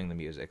Newman is doing the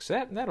music,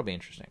 so that'll be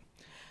interesting.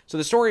 So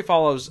the story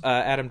follows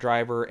Adam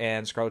Driver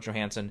and Scarlett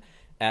Johansson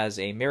as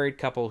a married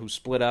couple who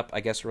split up, I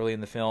guess, early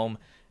in the film.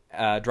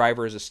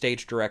 Driver is a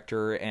stage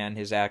director, and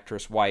his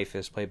actress wife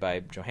is played by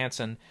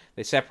Johansson.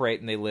 They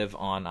separate, and they live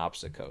on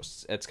opposite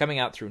coasts. It's coming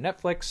out through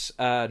Netflix.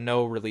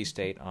 No release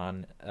date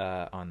on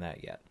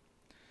that yet.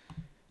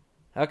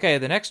 Okay,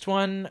 the next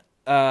one,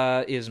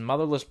 is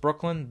Motherless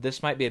Brooklyn.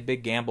 This might be a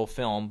big gamble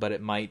film, but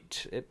it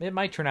might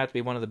turn out to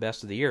be one of the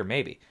best of the year,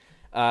 maybe.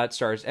 It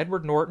stars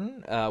Edward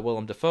Norton,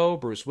 Willem Dafoe,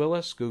 Bruce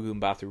Willis, Gugu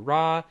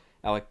Mbatha-Raw,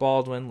 Alec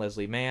Baldwin,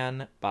 Leslie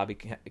Mann, Bobby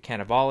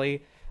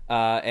Cannavale,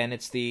 and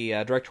it's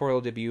the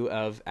directorial debut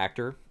of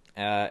actor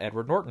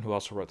Edward Norton, who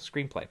also wrote the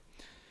screenplay.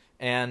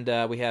 And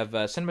we have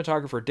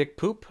cinematographer Dick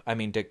Pope.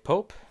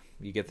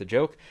 You get the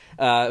joke.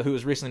 Who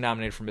was recently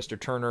nominated for Mr.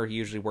 Turner. He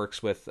usually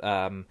works with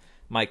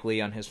Mike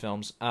Leigh on his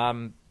films.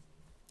 And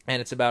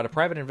it's about a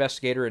private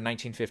investigator in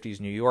 1950s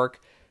New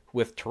York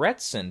with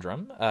Tourette's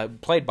syndrome,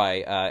 played by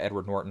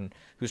Edward Norton,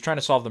 who's trying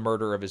to solve the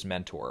murder of his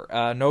mentor.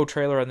 No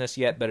trailer on this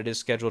yet, but it is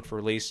scheduled for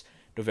release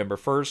November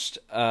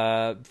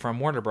 1st from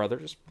Warner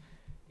Brothers.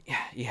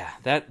 Yeah,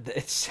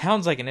 it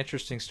sounds like an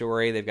interesting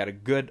story. They've got a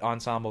good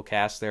ensemble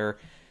cast there.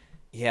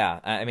 Yeah,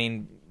 I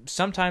mean,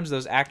 sometimes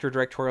those actor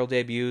directorial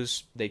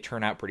debuts, they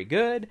turn out pretty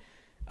good.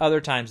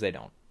 Other times they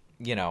don't,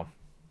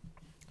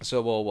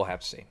 So we'll have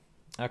to see.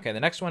 Okay, the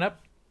next one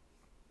up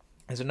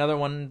is another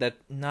one that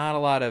not a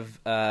lot of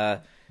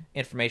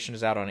information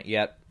is out on it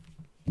yet,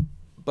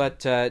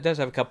 but it does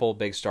have a couple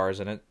big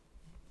stars in it.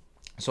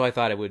 So I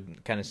thought it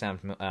would kind of sound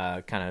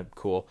kind of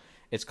cool.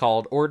 It's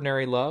called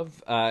Ordinary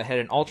Love. It had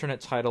an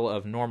alternate title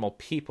of Normal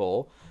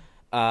People.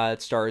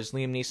 It stars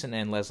Liam Neeson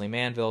and Leslie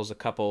Manville as a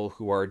couple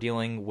who are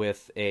dealing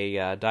with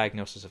a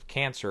diagnosis of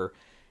cancer,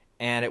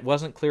 and it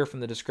wasn't clear from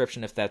the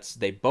description if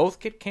they both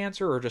get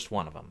cancer or just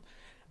one of them.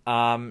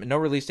 No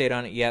release date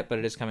on it yet, but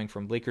it is coming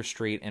from Bleecker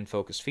Street and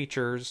Focus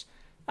Features.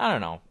 I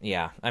don't know.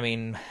 Yeah, I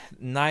mean,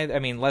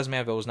 Les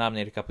Manville was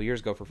nominated a couple years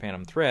ago for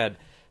Phantom Thread,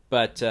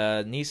 but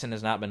Neeson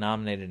has not been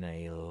nominated in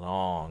a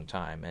long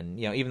time, and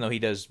even though he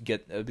does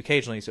get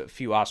occasionally a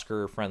few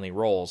Oscar-friendly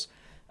roles.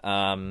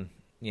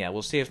 Yeah,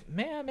 we'll see if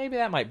maybe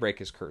that might break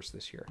his curse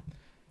this year.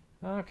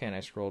 Okay, and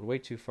I scrolled way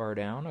too far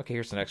down. Okay,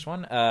 here's the next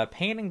one.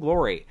 Pain and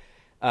Glory.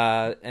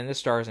 And this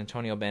stars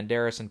Antonio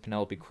Banderas and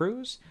Penelope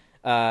Cruz.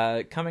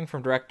 Coming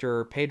from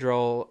director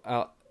Pedro,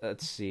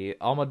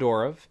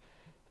 Almodovar.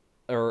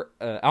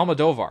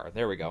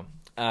 There we go.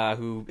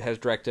 Who has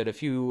directed a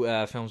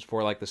few films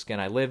before, like The Skin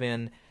I Live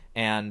In,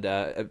 and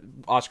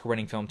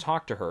Oscar-winning film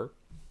Talk to Her.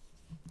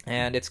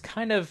 And it's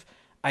kind of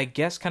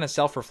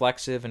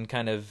self-reflexive and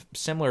kind of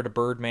similar to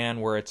Birdman,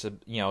 where it's a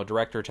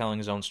director telling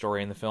his own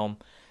story in the film,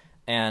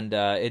 and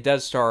it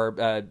does star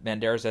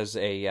Banderas as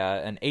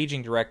an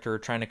aging director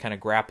trying to kind of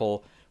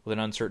grapple with an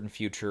uncertain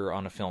future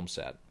on a film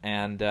set.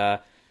 And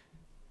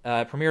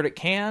premiered at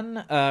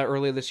Cannes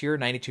earlier this year,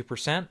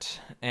 92%,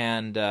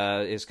 and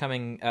is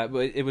coming.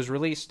 It was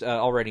released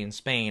already in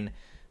Spain,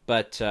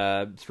 but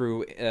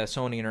through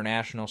Sony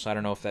International. So I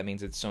don't know if that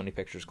means it's Sony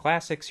Pictures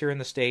Classics here in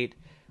the state,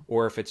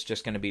 or if it's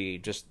just going to be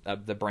just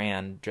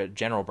the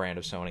general brand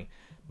of Sony.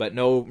 But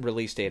no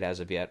release date as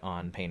of yet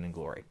on Pain and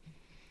Glory.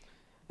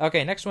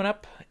 Okay, next one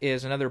up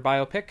is another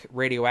biopic,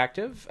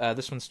 Radioactive.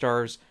 This one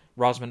stars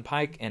Rosamund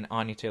Pike and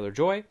Anya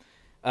Taylor-Joy.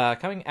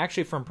 Coming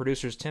actually from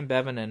producers Tim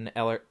Bevan and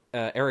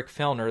Eric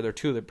Fellner. They're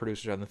two of the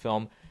producers on the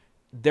film.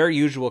 They're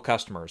usual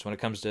customers when it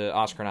comes to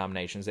Oscar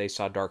nominations. They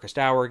saw Darkest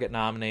Hour get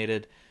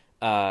nominated.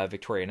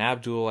 Victoria and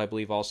Abdul, I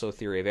believe, also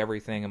Theory of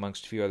Everything,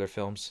 amongst a few other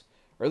films.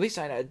 Or at least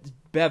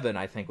Bevan,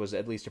 I think, was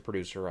at least a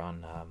producer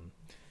on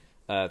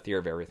Theory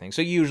of Everything.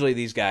 So usually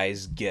these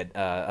guys get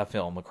a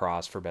film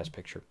across for Best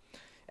Picture.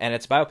 And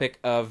it's a biopic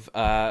of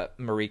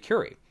Marie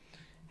Curie.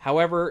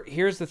 However,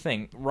 here's the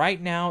thing.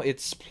 Right now,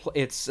 it's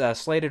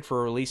slated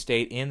for a release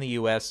date in the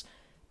U.S.,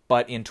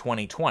 but in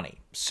 2020.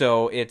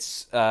 So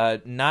it's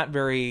not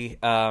very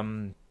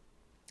clear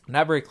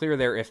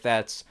there if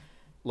that's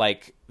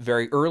like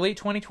very early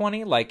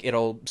 2020, like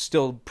it'll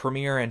still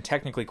premiere and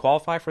technically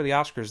qualify for the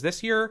Oscars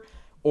this year,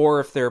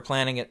 or if they're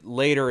planning it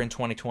later in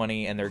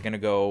 2020 and they're going to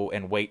go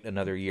and wait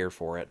another year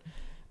for it.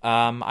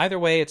 Either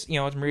way, it's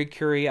Marie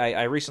Curie.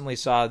 I recently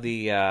saw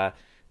the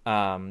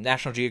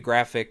National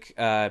Geographic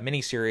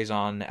miniseries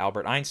on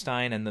Albert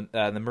Einstein, and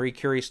the Marie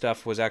Curie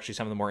stuff was actually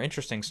some of the more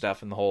interesting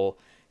stuff in the whole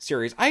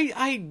series.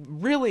 I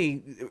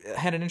really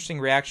had an interesting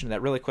reaction to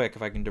that. Really quick,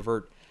 if I can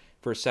divert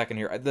for a second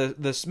here.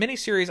 This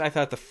miniseries, I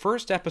thought the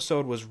first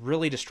episode was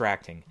really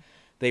distracting.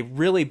 They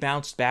really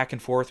bounced back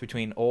and forth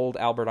between old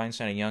Albert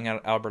Einstein and young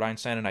Albert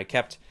Einstein, and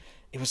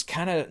it was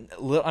kind of,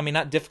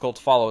 not difficult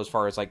to follow as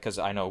far as, because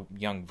I know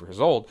young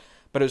versus old,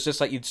 but it was just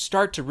like you'd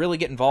start to really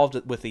get involved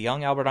with the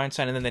young Albert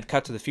Einstein, and then they'd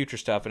cut to the future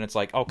stuff, and it's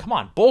like, oh, come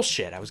on,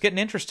 bullshit. I was getting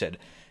interested.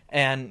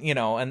 And,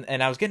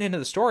 and I was getting into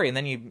the story, and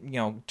then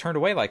you turned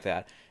away like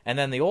that. And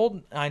then the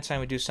old Einstein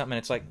would do something, and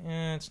it's like,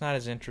 it's not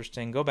as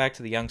interesting. Go back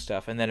to the young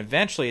stuff. And then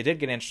eventually it did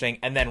get interesting,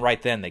 and then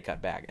right then they cut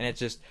back. And it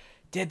just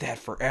did that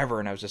forever,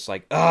 and I was just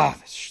like, ugh,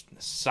 this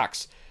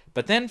sucks.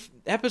 But then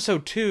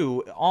episode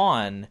 2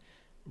 on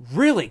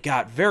really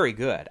got very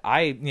good.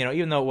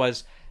 Even though it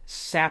was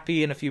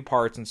sappy in a few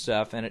parts and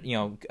stuff, and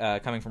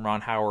it, coming from Ron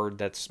Howard,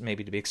 that's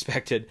maybe to be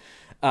expected.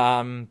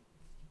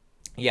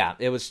 Yeah,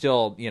 it was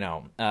still,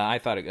 I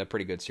thought a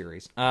pretty good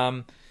series.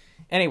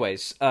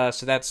 Anyways,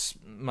 so that's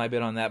my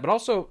bit on that. But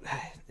also,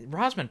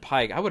 Rosamund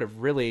Pike, I would have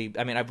really,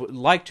 I would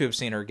like to have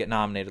seen her get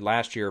nominated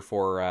last year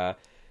for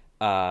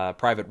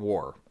Private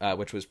War,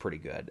 which was pretty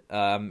good.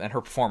 And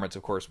her performance,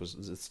 of course, was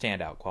the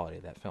standout quality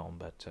of that film.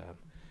 But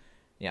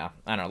yeah,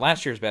 I don't know.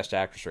 Last year's Best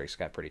Actress race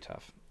got pretty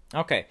tough.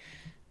 Okay.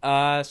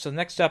 So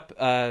next up,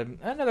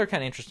 another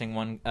kind of interesting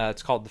one.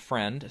 It's called The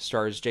Friend. It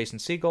stars Jason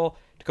Segel,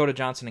 Dakota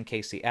Johnson, and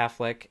Casey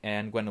Affleck,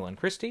 and Gwendolyn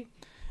Christie.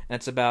 And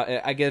it's about,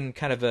 again,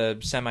 kind of a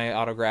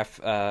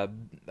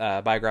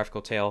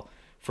biographical tale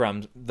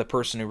from the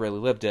person who really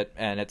lived it.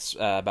 And it's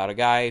about a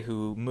guy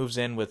who moves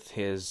in with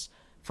his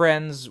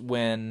friends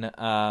when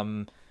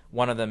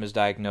one of them is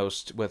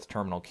diagnosed with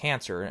terminal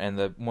cancer. And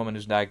the woman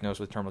who's diagnosed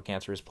with terminal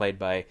cancer is played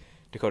by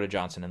Dakota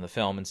Johnson in the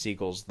film, and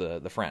Segel's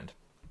the friend.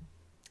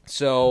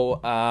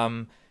 So,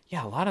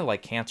 yeah, a lot of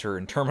like cancer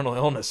and terminal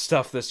illness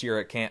stuff this year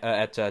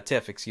at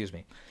TIFF, excuse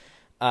me.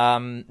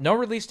 No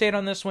release date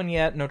on this one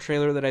yet, no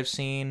trailer that I've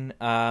seen.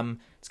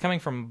 It's coming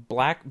from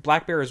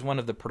Black Bear is one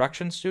of the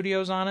production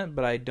studios on it,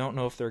 but I don't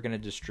know if they're going to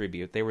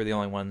distribute. They were the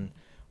only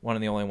one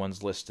of the only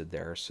ones listed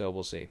there, so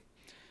we'll see.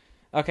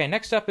 Okay,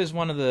 next up is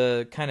one of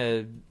the kind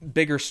of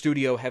bigger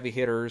studio heavy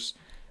hitters,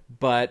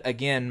 but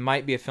again,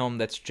 might be a film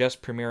that's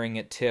just premiering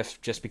at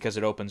TIFF just because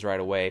it opens right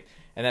away,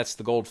 and that's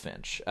The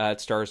Goldfinch.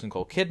 It stars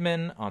Nicole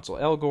Kidman, Ansel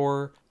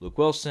Elgort, Luke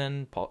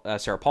Wilson,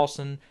 Sarah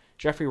Paulson,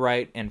 Jeffrey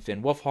Wright, and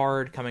Finn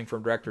Wolfhard, coming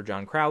from director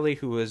John Crowley,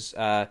 who has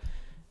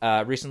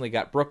recently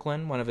got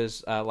Brooklyn, one of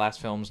his last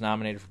films,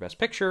 nominated for Best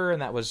Picture,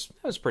 and that was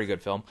a pretty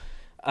good film.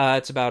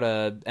 It's about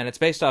and it's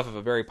based off of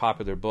a very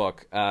popular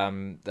book,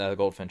 The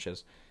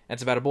Goldfinches. And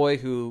it's about a boy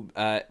who,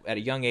 at a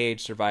young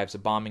age, survives a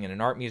bombing in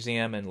an art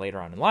museum, and later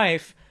on in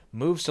life,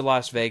 moves to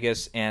Las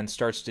Vegas and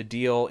starts to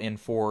deal in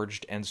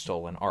forged and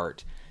stolen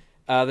art.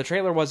 The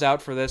trailer was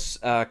out for this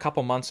a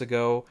couple months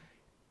ago.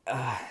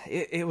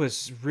 It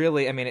was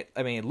really,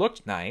 it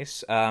looked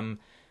nice. I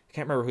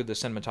can't remember who the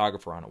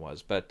cinematographer on it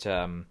was, but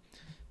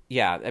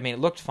yeah, it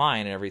looked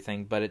fine and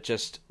everything, but it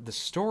just, the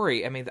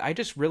story, I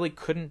just really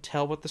couldn't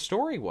tell what the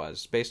story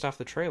was based off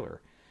the trailer.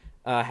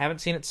 Haven't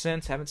seen it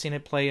since, haven't seen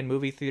it play in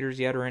movie theaters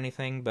yet or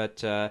anything,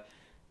 but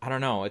I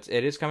don't know. It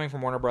is coming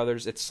from Warner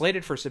Brothers. It's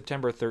slated for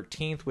September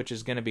 13th, which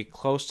is going to be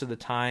close to the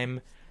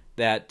time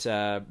that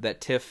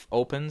TIFF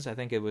opens. I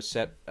think it was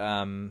set,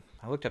 I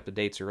looked up the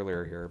dates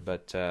earlier here,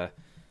 but I'm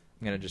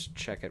going to just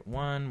check it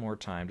one more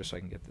time just so I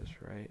can get this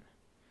right.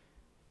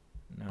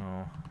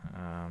 No.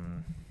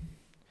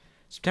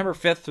 September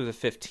 5th through the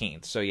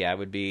 15th. So yeah, it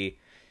would be,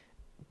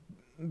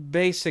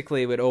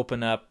 basically it would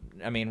open up,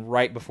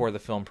 right before the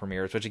film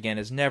premieres, which again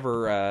is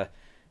never a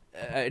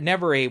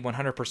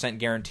 100%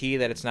 guarantee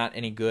that it's not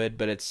any good,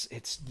 but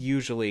it's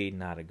usually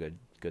not a good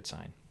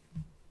sign.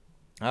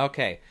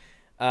 Okay.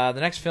 The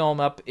next film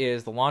up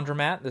is The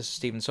Laundromat. This is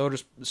Steven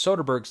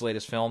Soderbergh's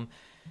latest film.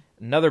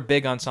 Another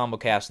big ensemble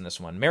cast in this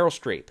one. Meryl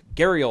Streep,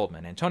 Gary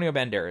Oldman, Antonio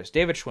Banderas,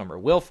 David Schwimmer,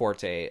 Will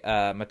Forte,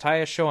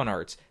 Matthias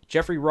Schoenaerts,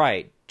 Jeffrey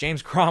Wright,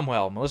 James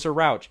Cromwell, Melissa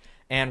Rauch,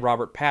 and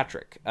Robert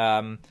Patrick.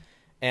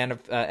 And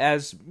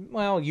as,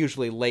 well,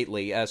 usually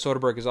lately,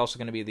 Soderbergh is also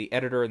going to be the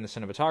editor and the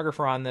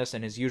cinematographer on this,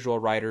 and his usual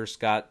writer,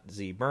 Scott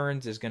Z.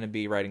 Burns, is going to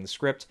be writing the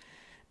script.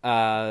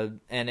 And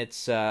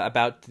it's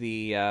about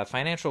the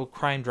financial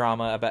crime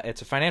drama,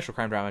 it's a financial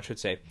crime drama, I should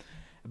say,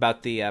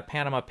 about the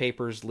Panama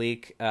Papers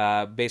leak,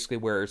 basically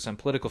where some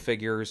political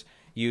figures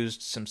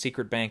used some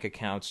secret bank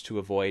accounts to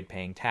avoid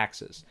paying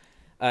taxes.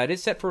 It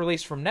is set for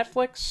release from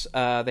Netflix.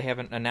 They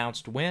haven't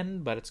announced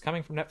when, but it's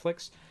coming from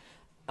Netflix.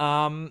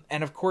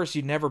 And of course,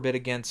 you never bid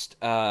against,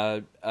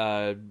 forgot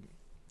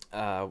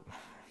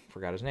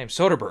his name,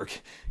 Soderbergh.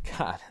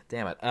 God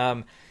damn it.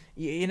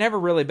 You never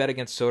really bet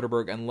against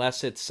Soderbergh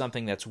unless it's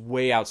something that's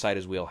way outside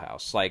his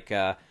wheelhouse. Like,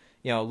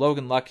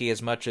 Logan Lucky,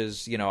 as much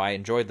as, I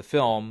enjoyed the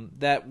film,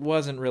 that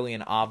wasn't really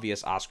an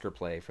obvious Oscar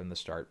play from the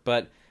start.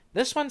 But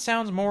this one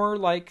sounds more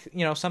like,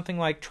 something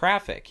like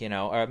Traffic,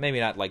 or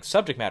maybe not like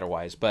subject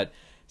matter-wise, but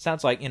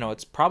sounds like,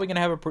 it's probably going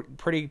to have a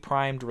pretty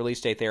primed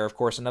release date there. Of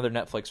course, another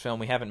Netflix film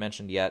we haven't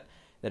mentioned yet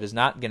that is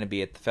not going to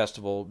be at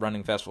the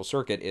running festival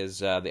circuit is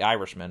The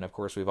Irishman. Of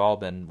course, we've all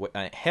been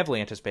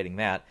heavily anticipating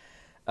that.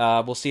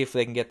 We'll see if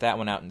they can get that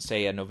one out in,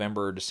 say, a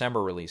November or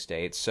December release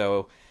date.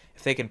 So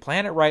if they can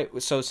plan it right,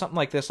 so something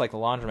like this, like The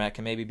Laundromat,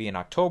 can maybe be an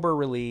October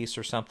release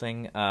or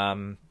something.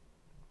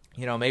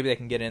 Maybe they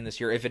can get in this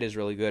year if it is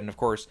really good. And of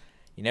course,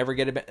 you never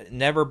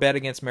bet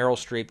against Meryl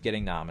Streep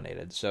getting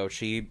nominated. So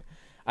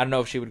I don't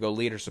know if she would go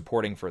lead or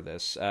supporting for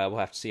this. We'll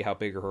have to see how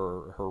big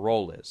her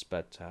role is.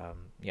 But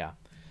yeah.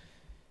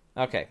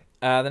 Okay.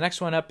 The next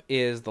one up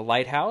is The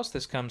Lighthouse.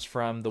 This comes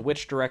from The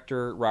Witch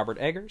director Robert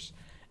Eggers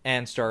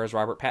and stars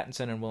Robert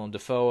Pattinson and Willem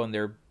Dafoe, and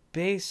they're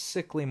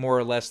basically more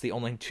or less the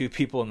only two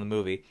people in the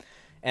movie.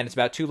 And it's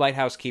about two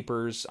lighthouse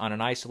keepers on an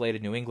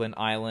isolated New England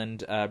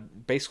island,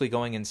 basically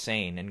going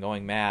insane and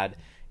going mad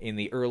in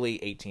the early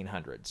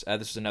 1800s.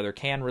 This is another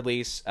Cannes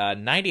release,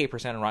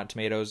 98% on Rotten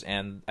Tomatoes,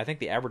 and I think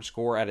the average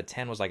score out of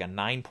 10 was like a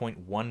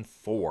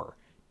 9.14.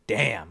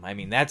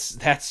 Damn,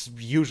 that's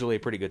usually a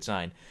pretty good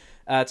sign.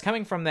 It's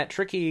coming from that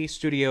tricky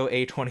studio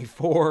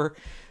A24,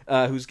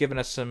 who's given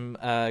us some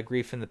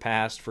grief in the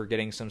past for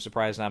getting some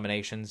surprise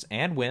nominations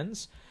and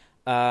wins.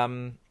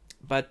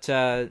 But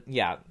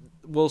yeah,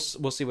 we'll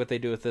see what they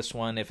do with this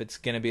one. If it's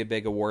going to be a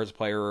big awards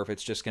player, or if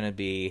it's just going to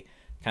be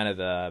kind of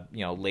a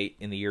late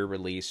in the year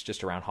release,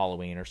 just around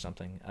Halloween or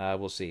something.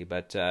 We'll see.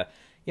 But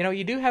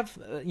you do have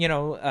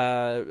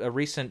a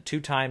recent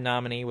 2-time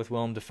nominee with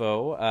Willem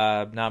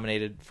Dafoe,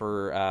 nominated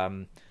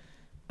for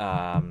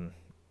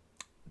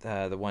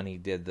the one he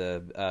did,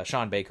 the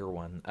Sean Baker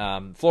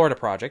one, Florida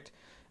Project.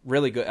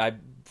 Really good.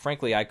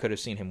 Frankly, I could have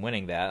seen him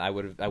winning that. I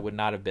would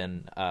not have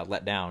been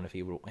let down if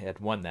he had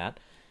won that.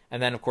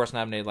 And then, of course,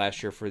 nominated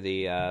last year for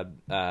the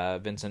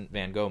Vincent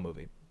Van Gogh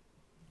movie.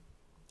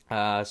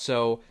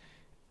 So,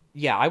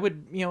 yeah, I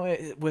would,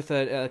 with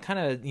a kind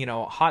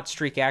of, hot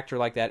streak actor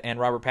like that, and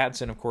Robert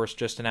Pattinson, of course,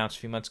 just announced a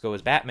few months ago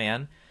as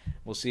Batman.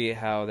 We'll see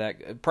how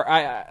that.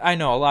 I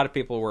know a lot of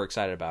people were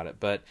excited about it,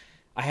 but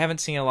I haven't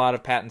seen a lot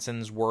of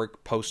Pattinson's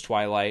work post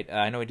Twilight.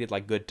 I know he did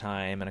like Good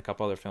Time and a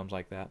couple other films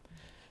like that.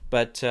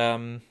 But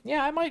yeah,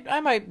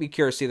 I might be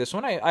curious to see this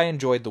one. I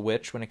enjoyed The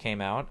Witch when it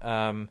came out.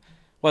 It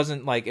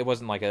wasn't like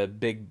a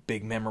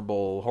big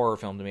memorable horror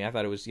film to me. I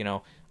thought it was,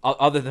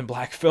 other than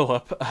Black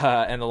Phillip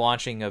and the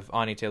launching of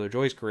Anya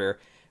Taylor-Joy's career, it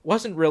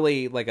wasn't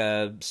really like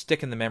a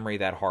stick in the memory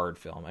that hard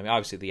film. I mean,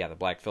 obviously the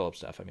Black Phillip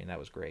stuff, I mean, that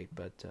was great,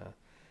 but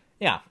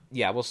yeah,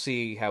 we'll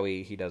see how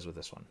he does with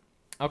this one.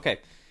 Okay.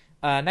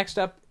 Next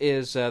up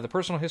is The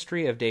Personal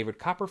History of David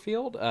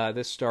Copperfield.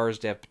 This stars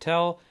Dev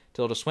Patel,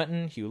 Tilda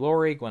Swinton, Hugh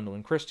Laurie,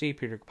 Gwendolyn Christie,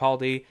 Peter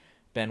Capaldi,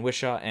 Ben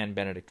Whishaw, and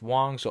Benedict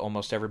Wong, so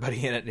almost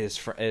everybody in it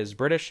is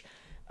British.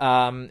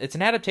 It's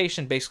an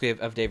adaptation, basically,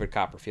 of David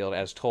Copperfield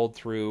as told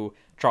through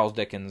Charles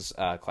Dickens'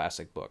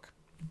 classic book.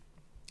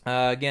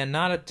 Again,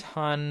 not a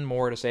ton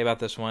more to say about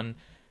this one.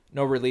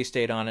 No release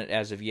date on it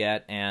as of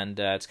yet, and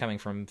it's coming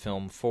from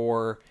Film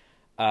 4.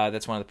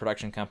 That's one of the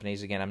production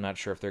companies. Again, I'm not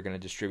sure if they're going to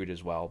distribute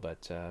as well,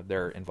 but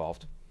they're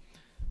involved.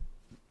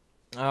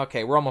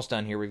 Okay, we're almost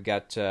done here. We've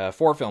got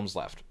 4 films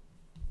left.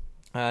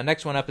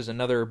 Next one up is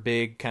another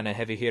big kind of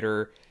heavy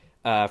hitter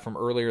from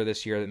earlier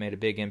this year that made a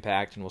big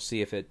impact, and we'll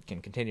see if it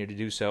can continue to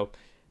do so.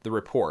 The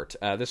Report.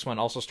 This one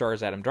also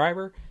stars Adam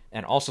Driver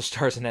and also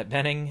stars Annette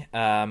Bening.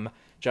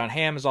 John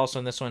Hamm is also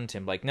in this one.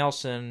 Tim Blake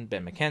Nelson,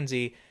 Ben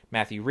McKenzie,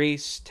 Matthew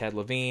Rhys, Ted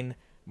Levine,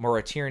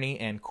 Maura Tierney,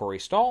 and Corey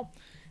Stoll.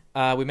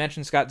 We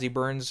mentioned Scott Z.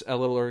 Burns a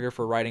little earlier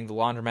for writing The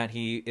Laundromat.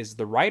 He is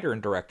the writer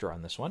and director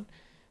on this one.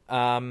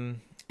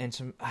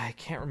 And I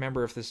can't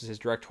remember if this is his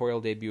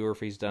directorial debut or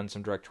if he's done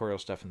some directorial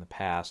stuff in the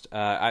past.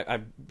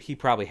 He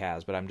probably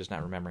has, but I'm just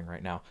not remembering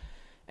right now.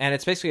 And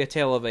it's basically a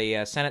tale of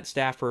a Senate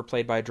staffer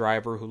played by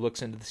Driver who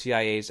looks into the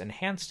CIA's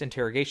enhanced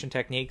interrogation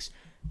techniques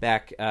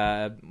back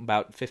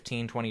about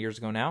 15, 20 years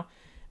ago now,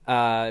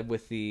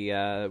 with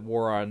the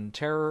War on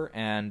Terror,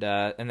 and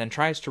then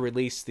tries to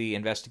release the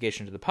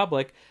investigation to the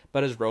public,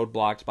 but is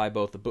roadblocked by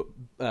both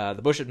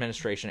the Bush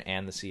administration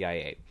and the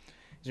CIA.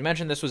 As you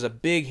mentioned, this was a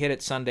big hit at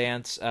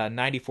Sundance,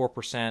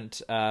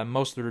 94%.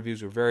 Most of the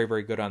reviews were very,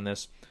 very good on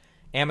this.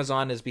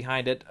 Amazon is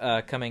behind it,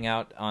 coming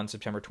out on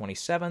September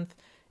 27th.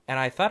 And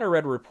I thought I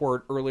read a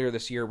report earlier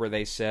this year where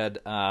they said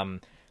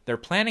they're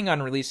planning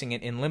on releasing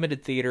it in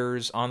limited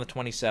theaters on the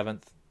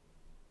 27th,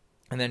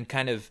 and then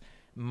kind of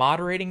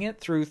moderating it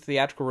through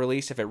theatrical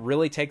release. If it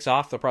really takes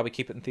off, they'll probably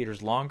keep it in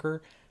theaters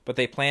longer. But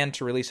they plan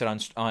to release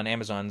it on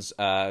Amazon's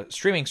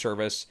streaming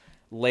service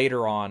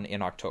later on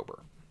in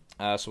October.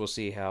 So we'll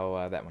see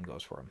how that one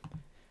goes for him.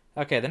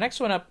 Okay, the next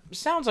one up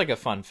sounds like a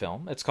fun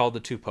film. It's called The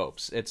Two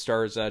Popes. It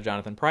stars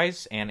Jonathan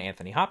Pryce and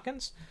Anthony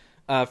Hopkins,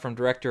 from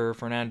director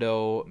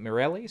Fernando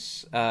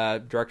Meirelles,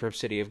 director of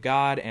City of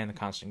God and The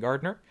Constant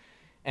Gardener.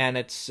 And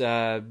it's,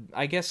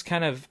 I guess,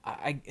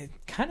 it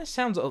kind of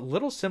sounds a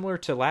little similar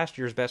to last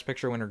year's Best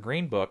Picture winner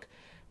Green Book,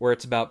 where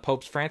it's about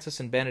Popes Francis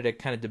and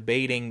Benedict kind of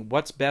debating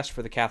what's best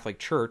for the Catholic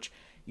Church.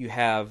 You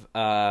have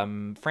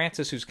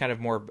Francis, who's kind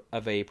of more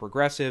of a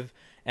progressive,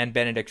 and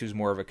Benedict, who's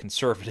more of a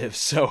conservative.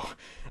 So,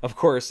 of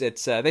course,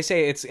 it's they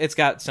say it's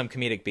got some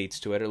comedic beats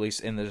to it. Or at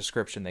least in the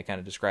description, they kind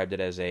of described it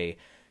as a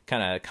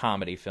kind of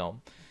comedy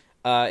film.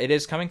 It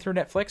is coming through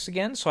Netflix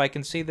again, so I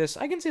can see this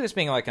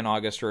being like an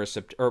August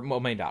or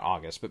maybe not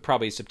August, but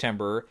probably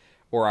September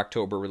or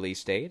October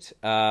release date.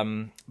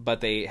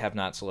 But they have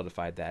not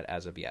solidified that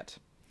as of yet.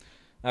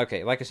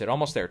 Okay, like I said,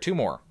 almost there. 2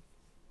 more.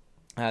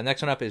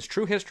 Next one up is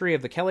True History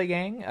of the Kelly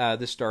Gang.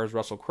 This stars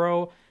Russell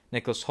Crowe,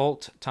 Nicholas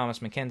Hoult, Thomas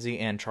McKenzie,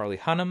 and Charlie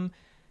Hunnam.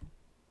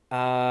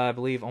 I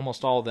believe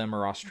almost all of them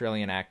are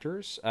Australian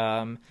actors.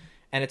 And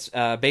it's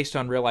based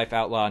on real-life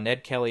outlaw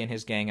Ned Kelly and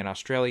his gang in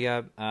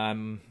Australia.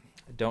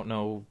 Don't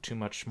know too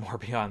much more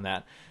beyond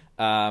that.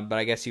 But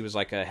I guess he was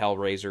like a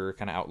Hellraiser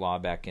kind of outlaw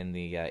back in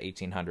the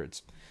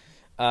 1800s.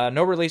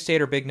 No release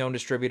date or big known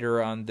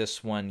distributor on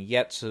this one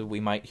yet, so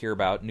we might hear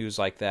about news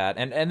like that.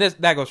 And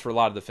that goes for a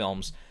lot of the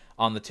films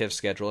on the TIFF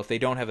schedule. If they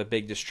don't have a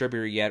big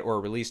distributor yet or a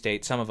release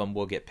date, some of them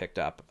will get picked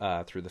up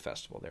through the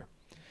festival there.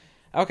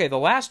 Okay, the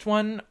last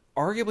one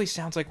arguably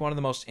sounds like one of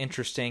the most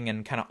interesting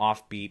and kind of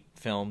offbeat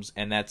films,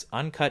 and that's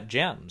Uncut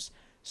Gems,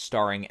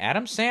 starring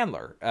Adam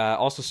Sandler.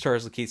 Also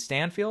stars Lakeith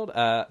Stanfield,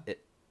 Adele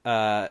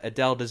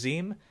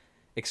Dazeem,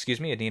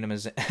 Idina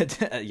Menzel,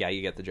 yeah,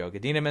 you get the joke,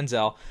 Idina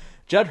Menzel,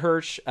 Judd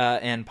Hirsch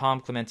and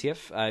Pom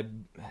Klementieff. I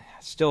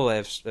still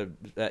have,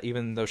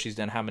 even though she's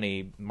done how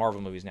many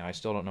Marvel movies now, I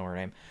still don't know her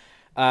name.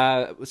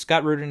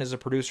 Scott Rudin is a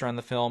producer on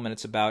the film, and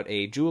it's about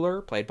a jeweler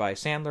played by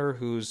Sandler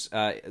who's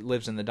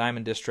lives in the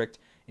Diamond District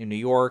in New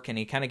York, and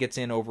he kind of gets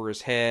in over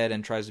his head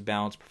and tries to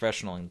balance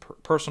professional and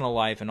personal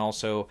life, and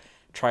also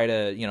try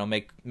to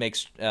make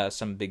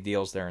some big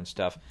deals there and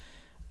stuff.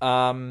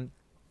 And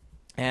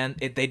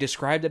they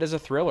described it as a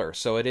thriller,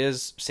 so it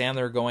is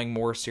Sandler going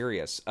more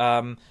serious.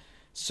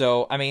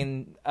 So I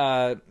mean,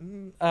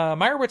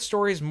 Meyerowitz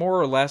Stories more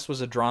or less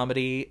was a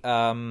dramedy.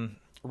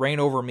 Reign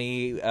Over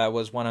Me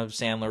was one of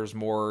Sandler's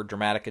more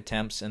dramatic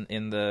attempts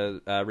in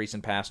the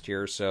recent past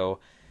year, so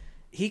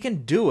he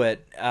can do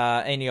it.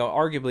 And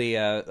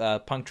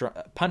arguably,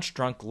 Punch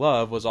Drunk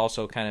Love was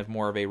also kind of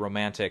more of a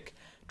romantic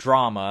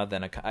drama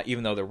than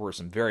even though there were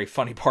some very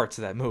funny parts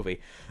of that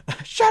movie.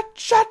 Shut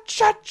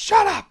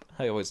up!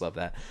 I always love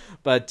that.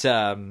 But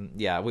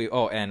yeah,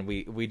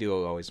 we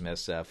do always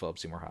miss Philip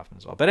Seymour Hoffman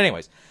as well. But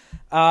anyways,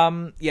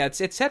 yeah,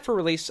 it's set for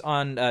release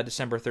on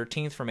December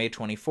 13th from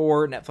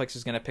A24. Netflix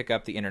is going to pick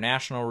up the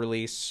international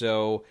release,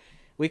 so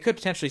we could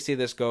potentially see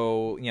this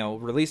go,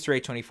 release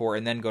through A24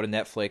 and then go to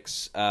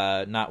Netflix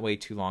not way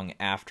too long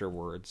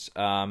afterwards,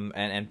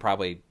 and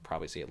probably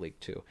see it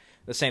leaked too.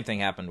 The same thing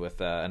happened with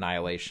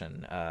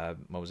Annihilation.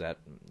 What was that?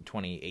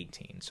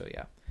 2018. So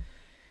yeah.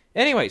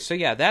 Anyway, so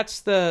yeah,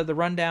 that's the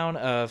rundown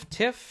of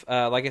TIFF.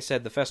 Like I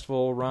said, the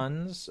festival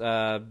runs,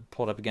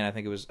 pulled up again, I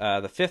think it was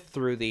the 5th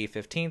through the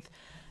 15th.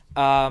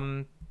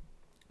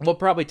 We'll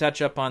probably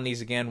touch up on these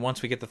again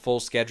once we get the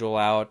full schedule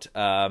out,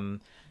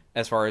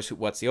 as far as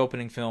what's the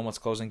opening film, what's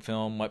closing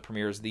film, what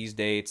premieres these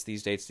dates.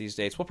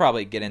 We'll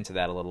probably get into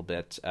that a little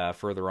bit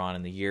further on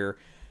in the year.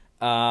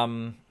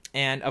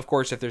 And of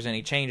course, if there's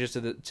any changes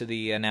to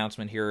the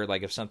announcement here,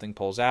 like if something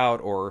pulls out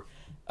or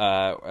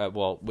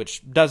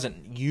which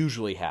doesn't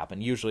usually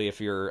happen. Usually, if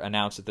you're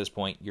announced at this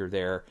point, you're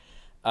there.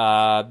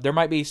 There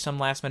might be some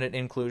last-minute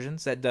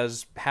inclusions. That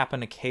does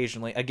happen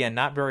occasionally. Again,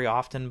 not very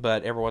often,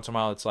 but every once in a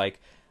while, it's like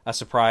a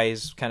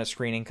surprise kind of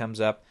screening comes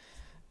up.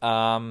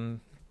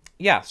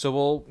 Yeah,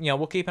 so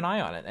we'll keep an eye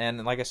on it.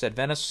 And like I said,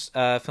 Venice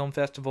Film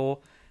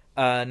Festival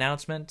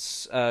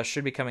announcements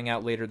should be coming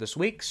out later this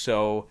week.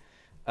 So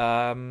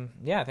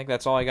yeah, I think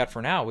that's all I got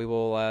for now. We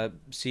will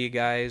see you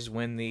guys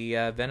when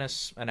the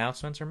Venice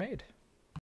announcements are made.